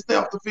 Like, just stay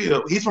off the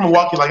field. He's from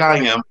Milwaukee like I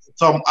am,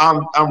 so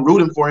I'm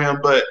rooting for him.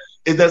 But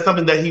is that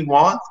something that he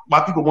wants?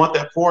 Why people want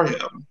that for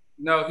him?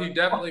 No, he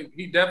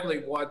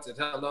definitely wants it.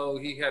 Hello,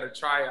 he had a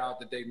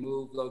tryout that they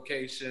moved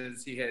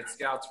locations. He had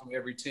scouts from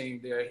every team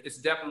there. It's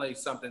definitely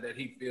something that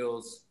he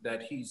feels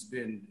that he's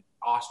been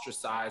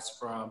ostracized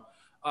from.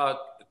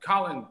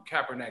 Colin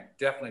Kaepernick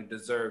definitely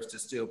deserves to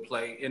still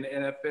play in the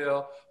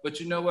NFL. But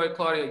you know what,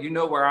 Claudia? You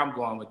know where I'm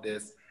going with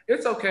this.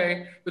 It's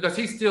okay, because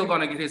he's still going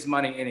to get his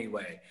money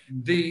anyway.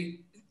 The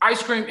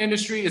ice cream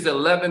industry is an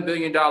 $11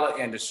 billion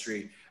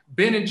industry.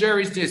 Ben &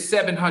 Jerry's did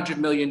 $700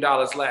 million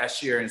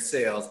last year in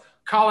sales.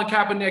 Colin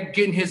Kaepernick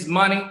getting his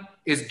money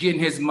is getting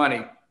his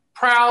money.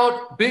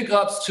 Proud, big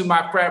ups to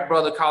my frat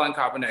brother, Colin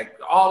Kaepernick.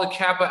 All the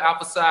Kappa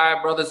Alpha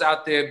Psi brothers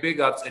out there, big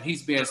ups, and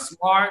he's being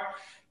smart.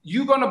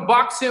 You gonna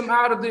box him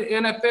out of the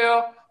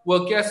NFL?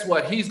 Well, guess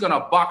what? He's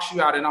gonna box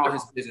you out in all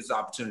his business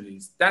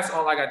opportunities. That's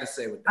all I got to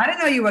say with that. I didn't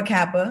know you were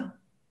Kappa.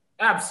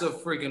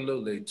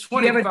 Absolutely.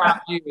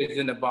 25 years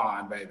in the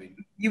bond, baby.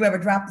 You ever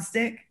dropped the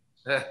stick?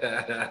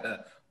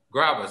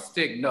 Grab a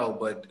stick, no,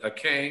 but a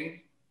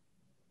cane.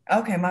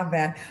 Okay, my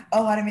bad.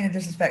 Oh, I didn't mean to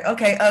disrespect.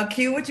 Okay,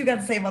 Q, what you got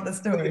to say about this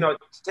story?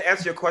 To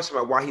answer your question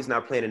about why he's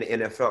not playing in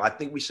the NFL, I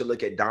think we should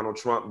look at Donald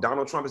Trump.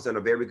 Donald Trump has done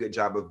a very good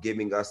job of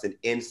giving us an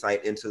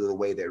insight into the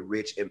way that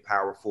rich and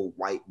powerful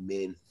white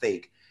men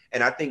think.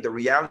 And I think the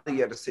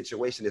reality of the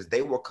situation is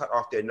they will cut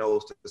off their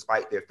nose to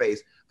spite their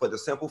face for the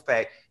simple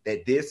fact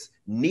that this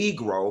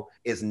Negro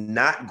is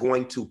not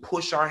going to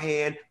push our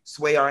hand,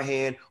 sway our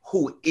hand.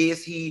 Who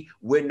is he?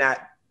 We're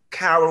not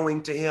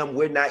cowering to him.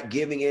 We're not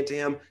giving in to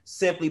him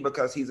simply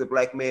because he's a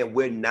Black man.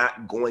 We're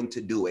not going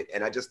to do it.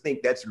 And I just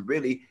think that's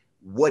really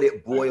what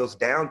it boils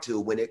down to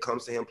when it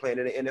comes to him playing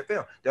in the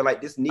NFL. They're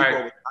like, this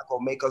Negro is not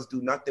gonna make us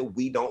do nothing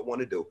we don't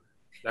want to do.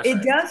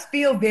 It does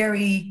feel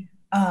very,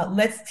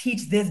 let's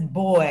teach this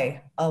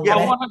boy a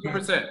lesson.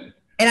 100%.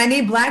 And I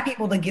need Black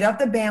people to get off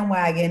the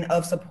bandwagon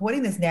of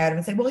supporting this narrative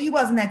and say, well, he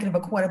wasn't that good of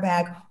a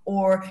quarterback,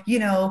 or, you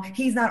know,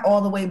 he's not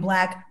all the way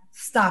Black.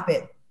 Stop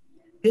it.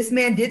 This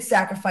man did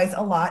sacrifice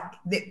a lot.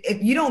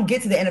 If you don't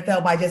get to the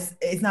NFL by just,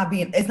 it's not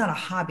a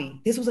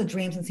hobby. This was a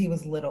dream since he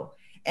was little.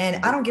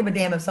 And I don't give a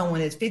damn if someone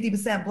is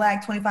 50%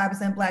 Black,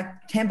 25%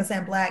 Black,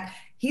 10% Black.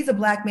 He's a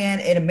Black man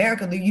in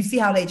America. You see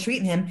how they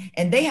treat him.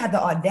 And they had the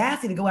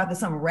audacity to go after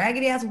some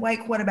raggedy ass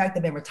white quarterback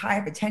that been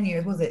retired for 10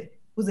 years. Was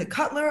it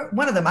Cutler?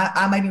 One of them.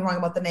 I might be wrong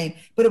about the name,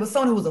 but it was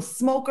someone who was a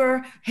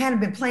smoker, hadn't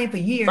been playing for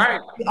years. Right.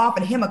 They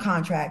offered him a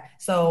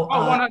contract. So,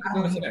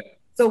 100%.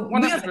 So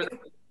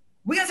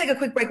we're gonna take a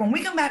quick break. When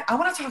we come back, I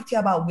want to talk to you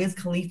about Wiz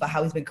Khalifa,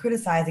 how he's been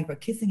criticizing for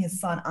kissing his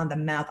son on the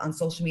mouth on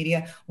social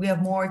media. We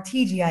have more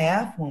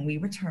TGIF when we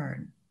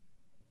return.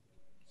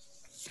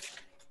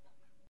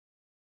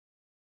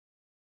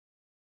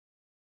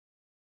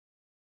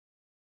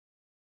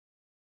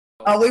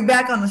 Oh, we're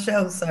back on the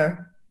show,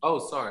 sir. Oh,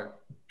 sorry.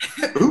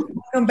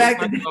 Come back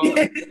to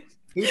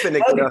He's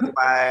finna get us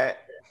fired.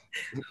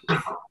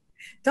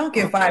 Don't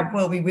get fired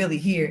before we really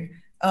here.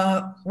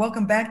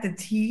 Welcome back to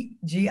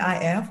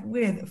TGIF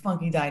with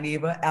Funky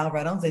Dineva, Al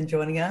Reynolds, and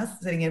joining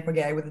us, sitting in for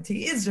Gary with the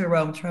T, is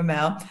Jerome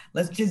Trammell.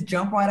 Let's just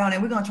jump right on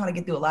in. We're going to try to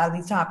get through a lot of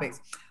these topics.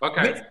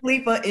 Okay. Wiz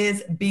Khalifa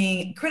is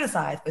being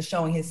criticized for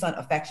showing his son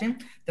affection.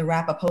 The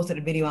rapper posted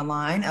a video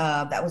online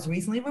that was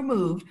recently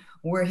removed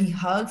where he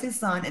hugs his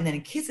son and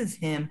then kisses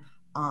him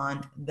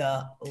on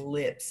the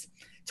lips.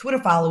 Twitter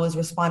followers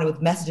responded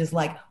with messages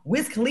like,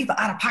 Wiz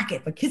Khalifa out of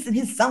pocket for kissing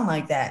his son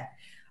like that.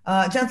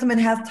 Gentlemen,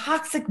 has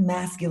toxic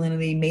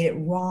masculinity made it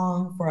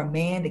wrong for a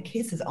man to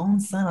kiss his own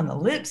son on the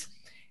lips?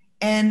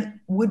 And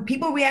would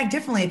people react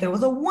differently if it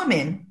was a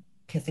woman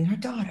kissing her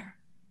daughter?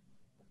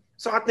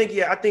 So I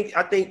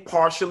think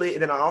partially,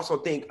 and then I also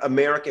think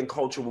American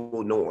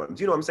cultural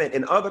norms. You know what I'm saying?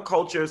 In other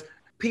cultures,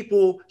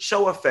 people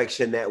show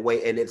affection that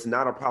way, and it's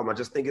not a problem. I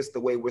just think it's the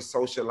way we're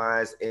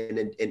socialized and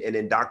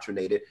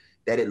indoctrinated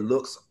that it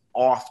looks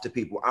off to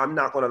people. I'm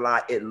not going to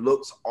lie. It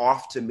looks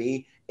off to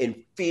me and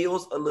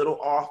feels a little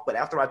off. But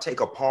after I take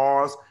a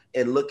pause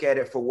and look at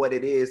it for what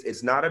it is,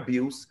 it's not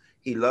abuse.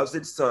 He loves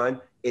his son.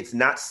 It's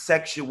not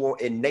sexual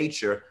in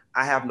nature.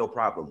 I have no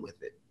problem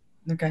with it.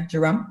 Okay.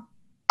 Jerome?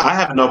 I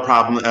have no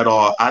problem at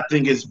all. I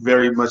think it's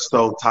very much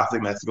so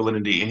toxic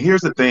masculinity. And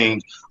here's the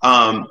thing,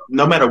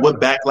 no matter what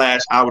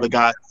backlash I would have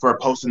got for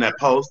posting that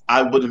post,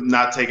 I would have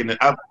not taken it.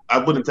 I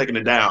wouldn't have taken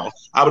it down.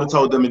 I would have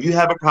told them, if you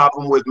have a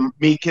problem with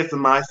me kissing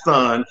my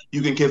son,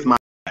 you can kiss my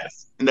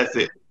ass. And that's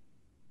it.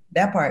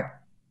 That part.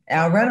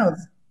 Al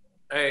Reynolds.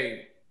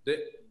 Hey,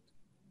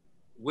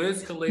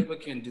 Wiz Khalifa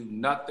can do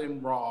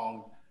nothing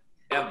wrong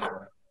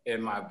ever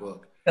in my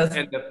book.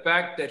 And the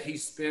fact that he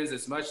spends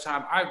as much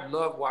time, I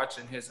love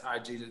watching his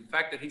IG. The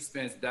fact that he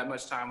spends that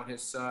much time with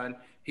his son,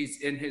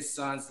 he's in his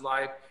son's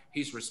life.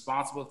 He's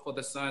responsible for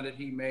the son that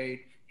he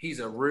made. He's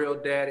a real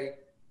daddy.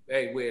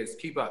 Hey, Wiz,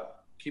 keep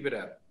up. Keep it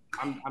up.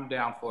 I'm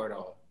down for it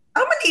all.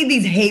 I'm going to need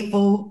these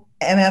hateful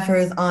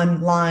MFers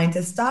online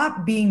to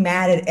stop being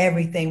mad at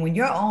everything when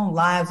your own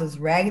lives was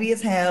raggedy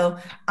as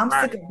hell. I'm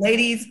sick of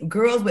ladies,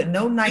 girls with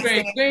no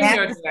nightstand,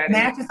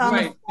 mattress on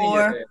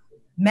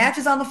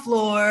the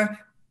floor,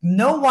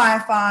 no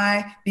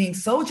Wi-Fi, being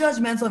so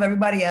judgmental of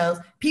everybody else,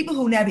 people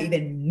who never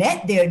even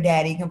met their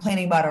daddy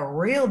complaining about a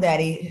real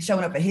daddy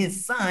showing up for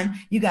his son.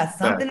 You got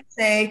something to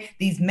say.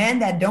 These men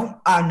that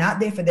are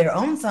not there for their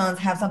own sons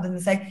have something to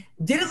say.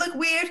 Did it look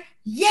weird?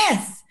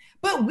 Yes.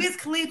 But Wiz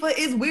Khalifa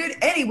is weird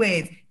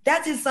anyways.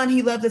 That's his son.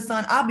 He loves his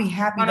son. I'll be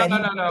happy.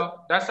 No.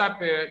 That's not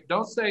fair.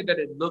 Don't say that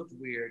it looked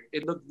weird.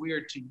 It looked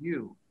weird to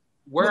you.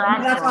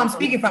 That's what I'm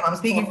speaking from. I'm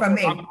speaking from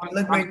me.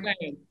 I'm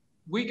saying,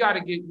 we got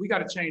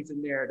to change the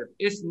narrative.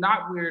 It's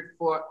not weird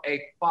for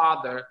a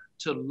father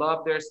to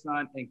love their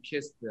son and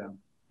kiss them.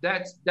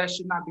 That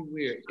should not be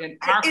weird. It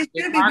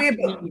should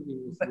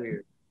be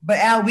weird. But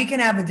Al, we can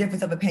have a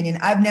difference of opinion.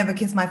 I've never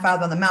kissed my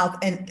father on the mouth,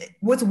 and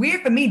what's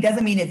weird for me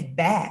doesn't mean it's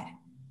bad.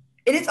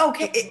 And it's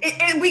okay.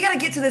 And we got to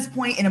get to this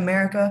point in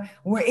America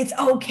where it's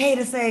okay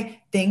to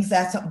say things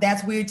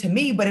that's weird to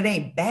me, but it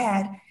ain't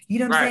bad. You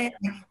know what I'm saying?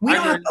 We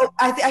don't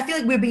have. I feel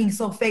like we're being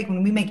so fake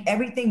when we make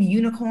everything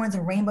unicorns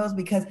and rainbows,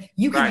 because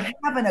you can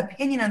have an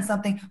opinion on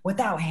something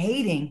without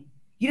hating.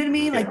 You know what I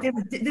mean? Like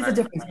there's a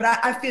difference. But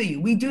I feel you.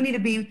 We do need to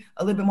be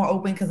a little bit more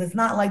open, because it's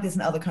not like this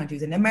in other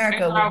countries. In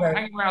America,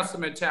 hang around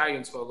some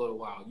Italians for a little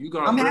while. You're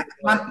gonna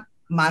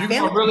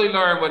really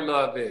learn what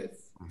love is.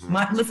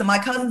 My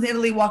cousins in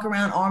Italy walk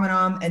around arm in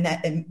arm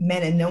and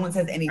men, and no one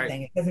says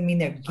anything. It doesn't mean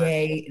they're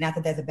gay. Not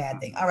that that's a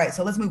bad thing. All right,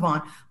 so let's move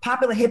on.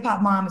 Popular hip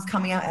hop mom is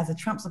coming out as a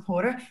Trump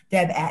supporter.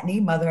 Deb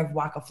Atney, mother of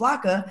Waka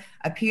Flocka,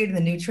 appeared in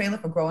the new trailer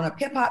for Growing Up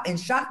Hip Hop and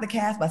shocked the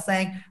cast by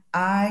saying,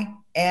 "I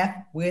F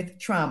with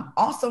Trump."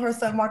 Also, her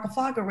son Waka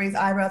Flocka raised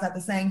eyebrows after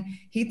saying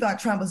he thought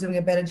Trump was doing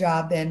a better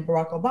job than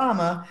Barack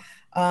Obama.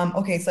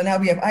 Okay, so now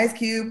we have Ice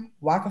Cube,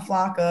 Waka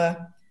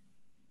Flocka.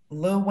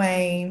 Lil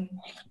Wayne,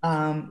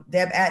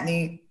 Deb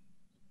Atney.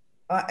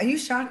 Are you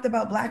shocked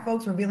about Black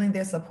folks revealing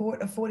their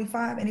support of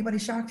 45? Anybody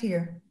shocked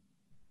here?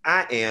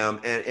 I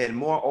am, and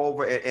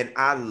moreover, and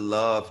I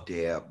love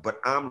Deb, but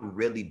I'm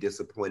really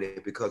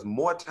disappointed because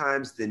more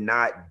times than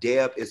not,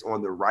 Deb is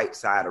on the right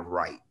side of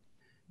right.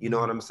 You know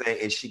what I'm saying?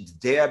 And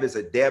Deb is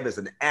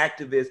an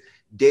activist.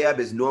 Deb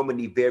is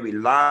normally very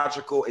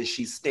logical, and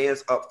she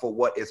stands up for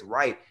what is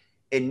right.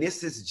 And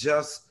this is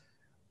just,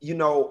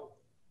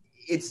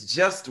 it's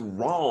just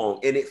wrong,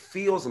 and it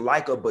feels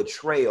like a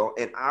betrayal.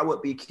 And I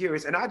would be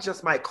curious, and I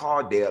just might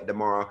call Deb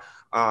tomorrow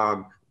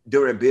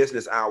during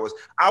business hours.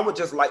 I would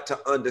just like to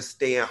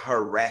understand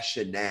her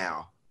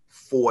rationale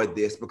for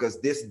this, because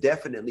this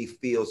definitely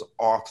feels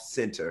off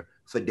center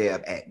for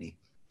Deb Atney.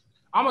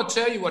 I'm going to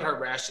tell you what her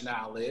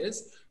rationale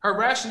is. Her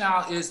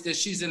rationale is that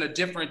she's in a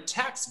different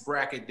tax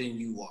bracket than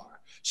you are.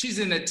 She's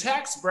in a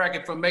tax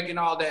bracket for making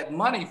all that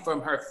money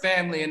from her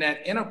family and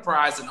that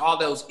enterprise and all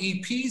those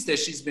EPs that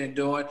she's been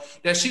doing,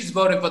 that she's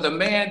voting for the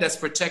man that's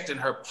protecting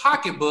her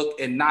pocketbook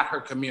and not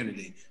her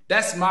community.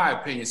 That's my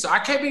opinion. So I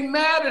can't be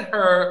mad at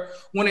her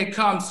when it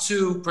comes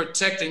to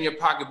protecting your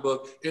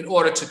pocketbook in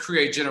order to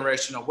create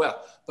generational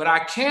wealth. But I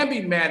can be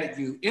mad at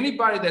you,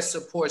 anybody that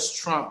supports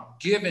Trump,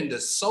 given the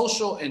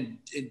social and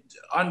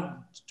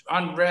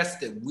unrest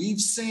that we've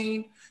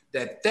seen,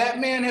 that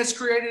man has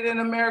created in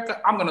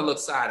America. I'm going to look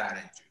side-eyed at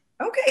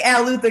you. Okay,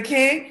 Al Luther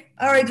King.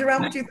 All right,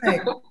 Jerome, what you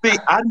think? See,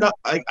 I know,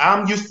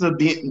 I'm used to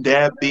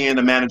Deb being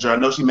a manager. I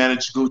know she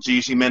managed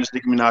Gucci, she managed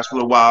Nicki Minaj for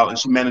a while, and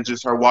she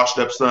manages her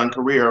washed-up son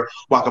career,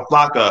 Waka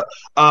Flocka.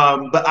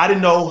 But I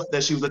didn't know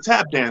that she was a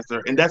tap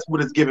dancer, and that's what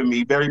it's given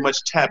me, very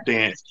much tap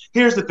dance.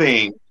 Here's the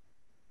thing.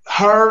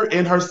 Her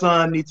and her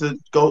son need to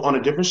go on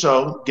a different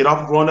show, get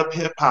off of growing up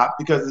hip-hop,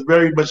 because it's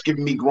very much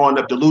giving me growing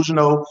up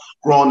delusional,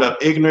 growing up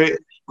ignorant,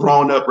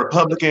 grown up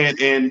Republican,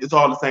 and it's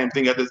all the same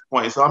thing at this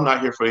point. So I'm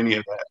not here for any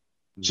of that.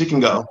 She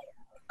can go.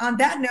 On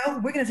that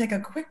note, we're going to take a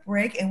quick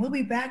break, and we'll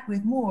be back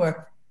with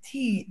more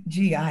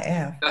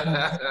TGIF.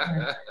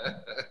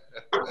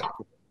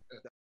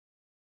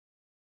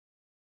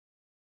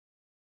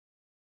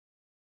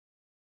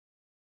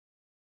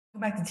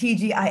 Welcome back to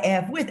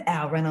TGIF with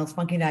Al Reynolds,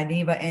 Funky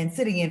Dineva, and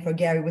sitting in for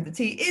Gary with the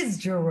T is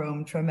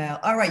Jerome Trammell.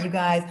 All right, you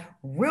guys,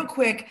 real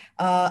quick,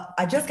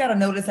 I just got a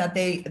notice that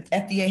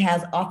FDA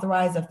has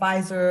authorized a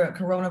Pfizer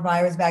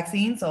coronavirus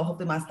vaccine, so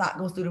hopefully my stock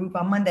goes through the roof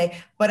on Monday.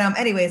 But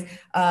anyways,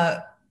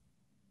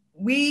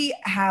 we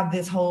have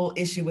this whole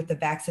issue with the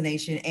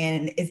vaccination,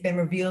 and it's been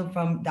revealed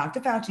from Dr.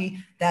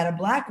 Fauci that a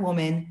Black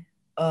woman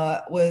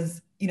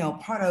was,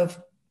 part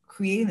of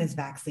creating this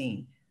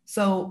vaccine.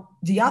 So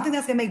do y'all think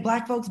that's going to make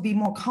Black folks be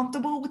more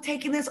comfortable with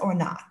taking this or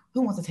not?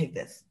 Who wants to take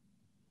this?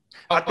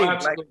 I think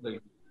absolutely.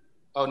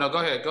 Oh, no, go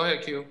ahead. Go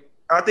ahead, Q.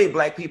 I think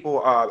Black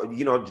people,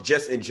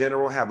 just in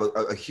general, have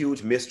a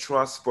huge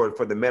mistrust for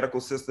the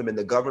medical system and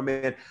the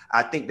government.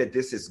 I think that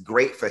this is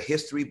great for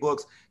history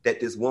books, that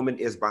this woman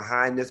is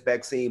behind this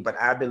vaccine. But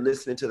I've been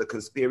listening to the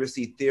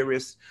conspiracy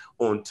theorists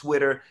on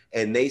Twitter,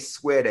 and they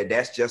swear that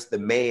that's just the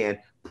man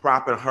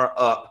propping her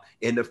up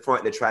in the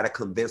front to try to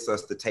convince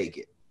us to take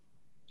it.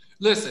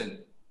 Listen,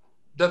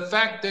 the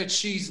fact that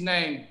she's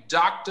named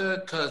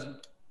Dr.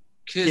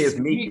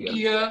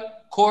 Kizzmekia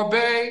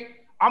Corbett,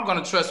 I'm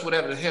going to trust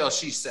whatever the hell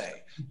she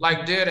say,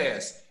 like dead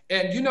ass.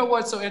 And you know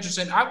what's so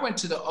interesting? I went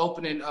to the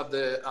opening of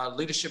the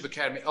Leadership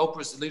Academy,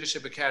 Oprah's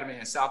Leadership Academy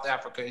in South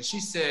Africa, and she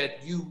said,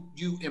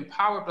 you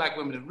empower Black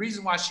women. The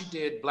reason why she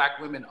did Black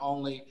women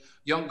only,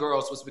 young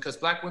girls, was because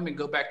Black women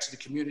go back to the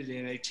community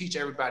and they teach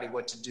everybody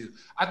what to do.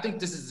 I think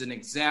this is an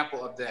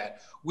example of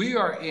that. We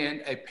are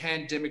in a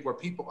pandemic where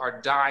people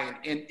are dying,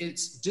 and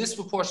it's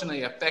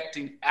disproportionately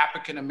affecting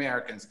African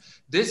Americans.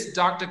 This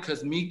Dr.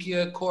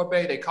 Kizzmekia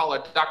Corbett, they call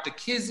her Dr.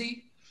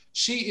 Kizzy.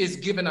 She is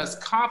giving us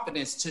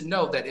confidence to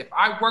know that if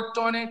I worked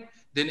on it,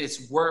 then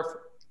it's worth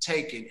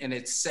taking and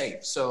it's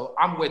safe. So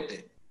I'm with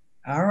it.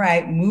 All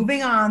right,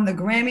 moving on. The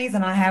Grammys are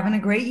not having a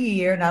great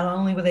year. Not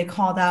only were they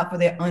called out for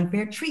their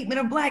unfair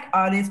treatment of Black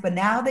artists, but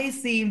now they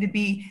seem to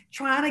be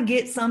trying to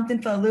get something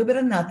for a little bit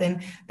of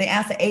nothing. They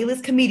asked an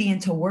A-list comedian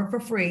to work for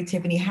free.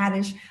 Tiffany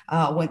Haddish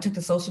took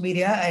to social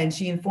media, and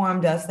she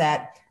informed us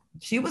that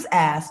she was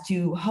asked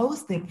to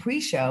host the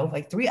pre-show,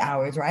 like 3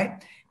 hours,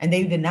 right? And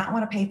they did not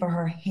want to pay for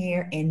her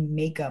hair and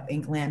makeup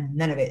and glam,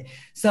 none of it.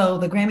 So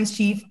the Grammys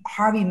chief,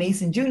 Harvey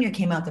Mason Jr.,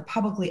 came out to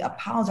publicly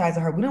apologize to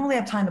her. We don't really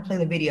have time to play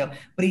the video,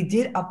 but he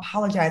did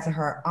apologize to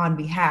her on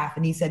behalf.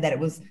 And he said that it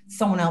was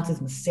someone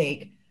else's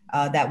mistake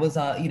that was,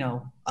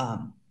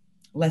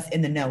 less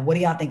in the know. What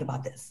do y'all think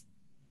about this?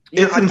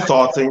 It's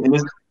insulting,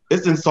 and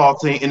it's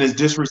insulting, and it's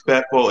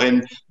disrespectful.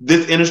 And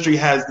this industry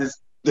has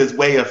this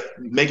way of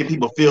making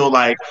people feel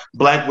like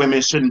Black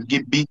women shouldn't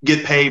get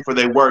paid for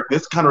their work.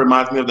 This kind of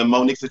reminds me of the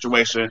Monique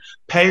situation.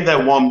 Pay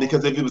that woman,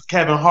 because if it was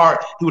Kevin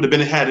Hart, he would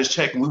have had his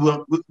check, and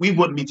we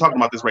wouldn't be talking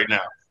about this right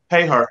now.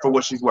 Pay her for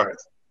what she's worth.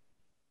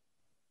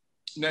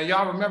 Now,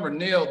 y'all remember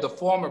Neil, the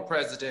former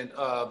president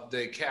of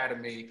the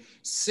Academy,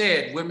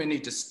 said women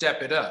need to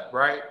step it up,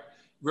 right?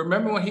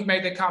 Remember when he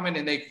made that comment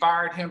and they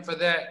fired him for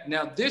that?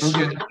 Now, this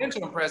year, the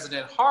interim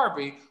president,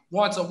 Harvey,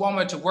 wants a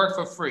woman to work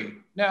for free.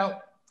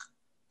 Now,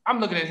 I'm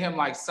looking at him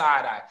like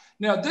side eye.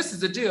 Now, this is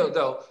the deal,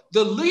 though.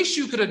 The least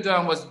you could have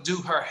done was do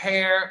her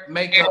hair,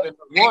 makeup, and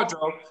her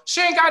wardrobe.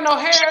 She ain't got no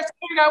hair, so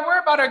you got to worry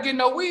about her getting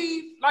no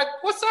weave. Like,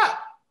 what's up?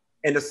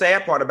 And the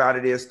sad part about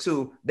it is,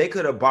 too, they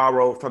could have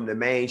borrowed from the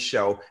main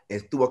show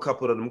and threw a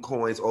couple of them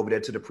coins over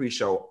there to the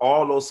pre-show.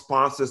 All those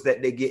sponsors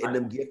that they get in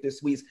them gifted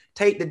suites,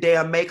 take the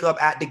damn makeup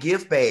out the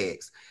gift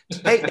bags.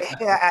 Take the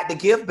hair out the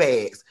gift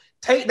bags.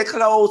 Take the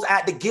clothes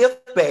out the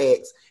gift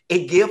bags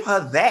and give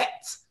her that.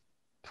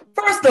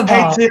 First of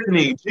Hey, all,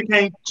 Tiffany, she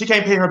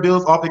can't pay her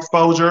bills off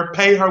exposure.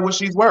 Pay her what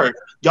she's worth.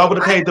 Y'all would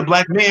have paid the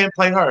black men,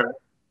 play her.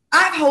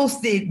 I've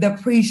hosted the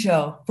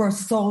pre-show for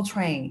Soul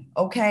Train,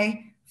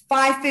 okay?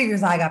 5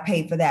 figures I got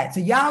paid for that. So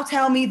y'all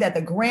tell me that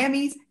the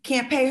Grammys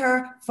can't pay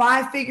her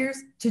 5 figures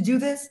to do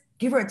this?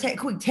 Give her a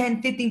quick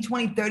 10, 15,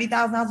 20,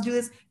 $30,000 to do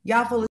this?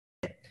 Y'all full of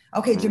shit.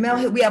 Okay, Jemele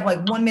Hill, we have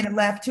like 1 minute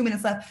left, 2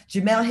 minutes left.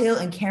 Jemele Hill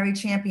and Carrie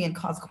Champion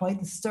caused quite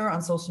the stir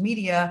on social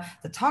media.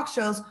 The talk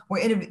show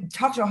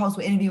hosts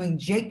were interviewing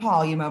Jake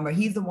Paul. You remember,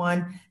 he's the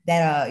one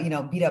that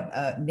beat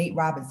up Nate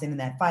Robinson in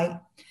that fight.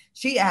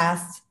 She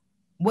asked,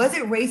 was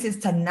it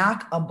racist to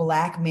knock a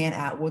black man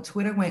out? Well,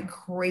 Twitter went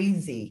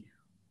crazy.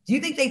 Do you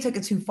think they took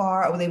it too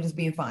far, or were they just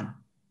being funny?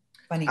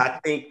 I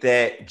think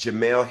that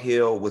Jemele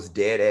Hill was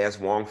dead ass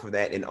wrong for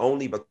that, and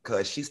only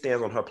because she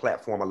stands on her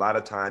platform a lot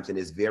of times and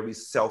is very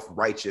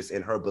self-righteous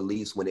in her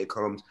beliefs when it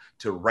comes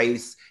to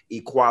race,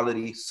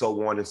 equality,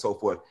 so on and so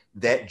forth.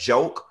 That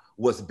joke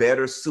was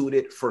better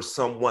suited for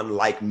someone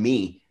like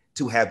me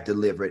to have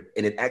delivered,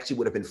 and it actually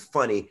would have been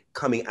funny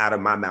coming out of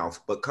my mouth,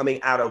 but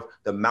coming out of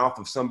the mouth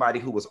of somebody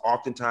who was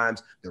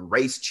oftentimes the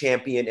race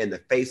champion in the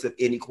face of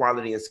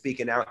inequality and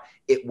speaking out,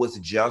 it was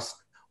just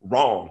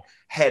wrong.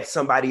 Had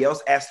somebody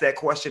else asked that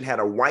question, had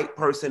a white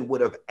person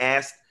would have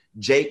asked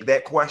Jake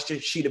that question,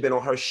 she'd have been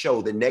on her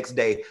show the next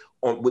day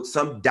with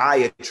some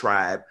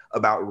diatribe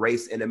about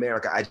race in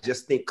America. I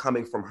just think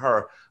coming from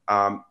her,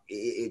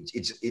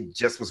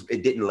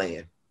 it didn't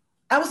land.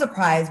 I was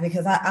surprised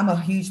because I'm a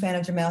huge fan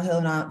of Jemele Hill,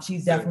 and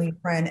she's definitely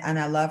a friend, and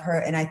I love her.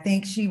 And I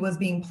think she was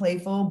being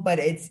playful, but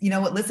it's, you know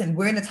what, listen,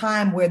 we're in a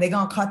time where they're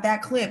going to cut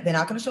that clip. They're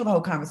not going to show the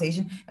whole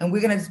conversation, and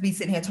we're going to just be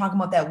sitting here talking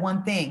about that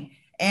one thing.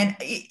 And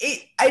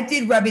it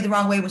did rub me the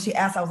wrong way when she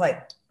asked. I was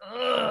like,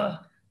 ugh.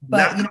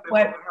 But you know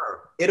what?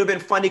 It would have been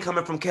funny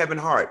coming from Kevin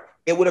Hart.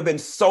 It would have been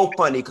so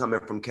funny coming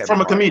from Kevin From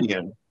Hart. a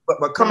comedian.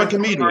 But from a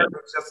comedian.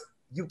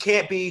 You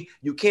can't be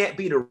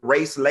the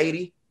race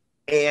lady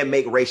and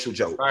make racial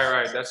jokes.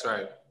 Right. That's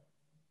right.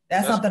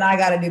 That's something I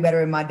got to do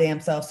better in my damn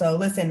self. So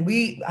listen,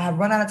 we have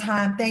run out of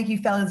time. Thank you,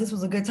 fellas. This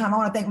was a good time. I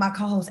want to thank my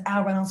co-hosts,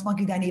 Al Reynolds,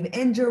 Funky Dineva,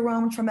 and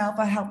Jerome Trammell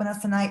for helping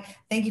us tonight.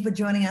 Thank you for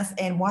joining us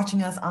and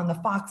watching us on the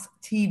Fox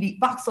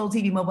Soul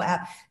TV mobile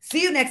app.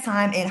 See you next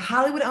time. And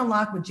Hollywood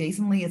Unlocked with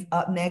Jason Lee is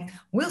up next.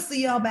 We'll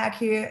see y'all back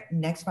here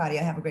next Friday.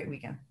 Have a great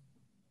weekend.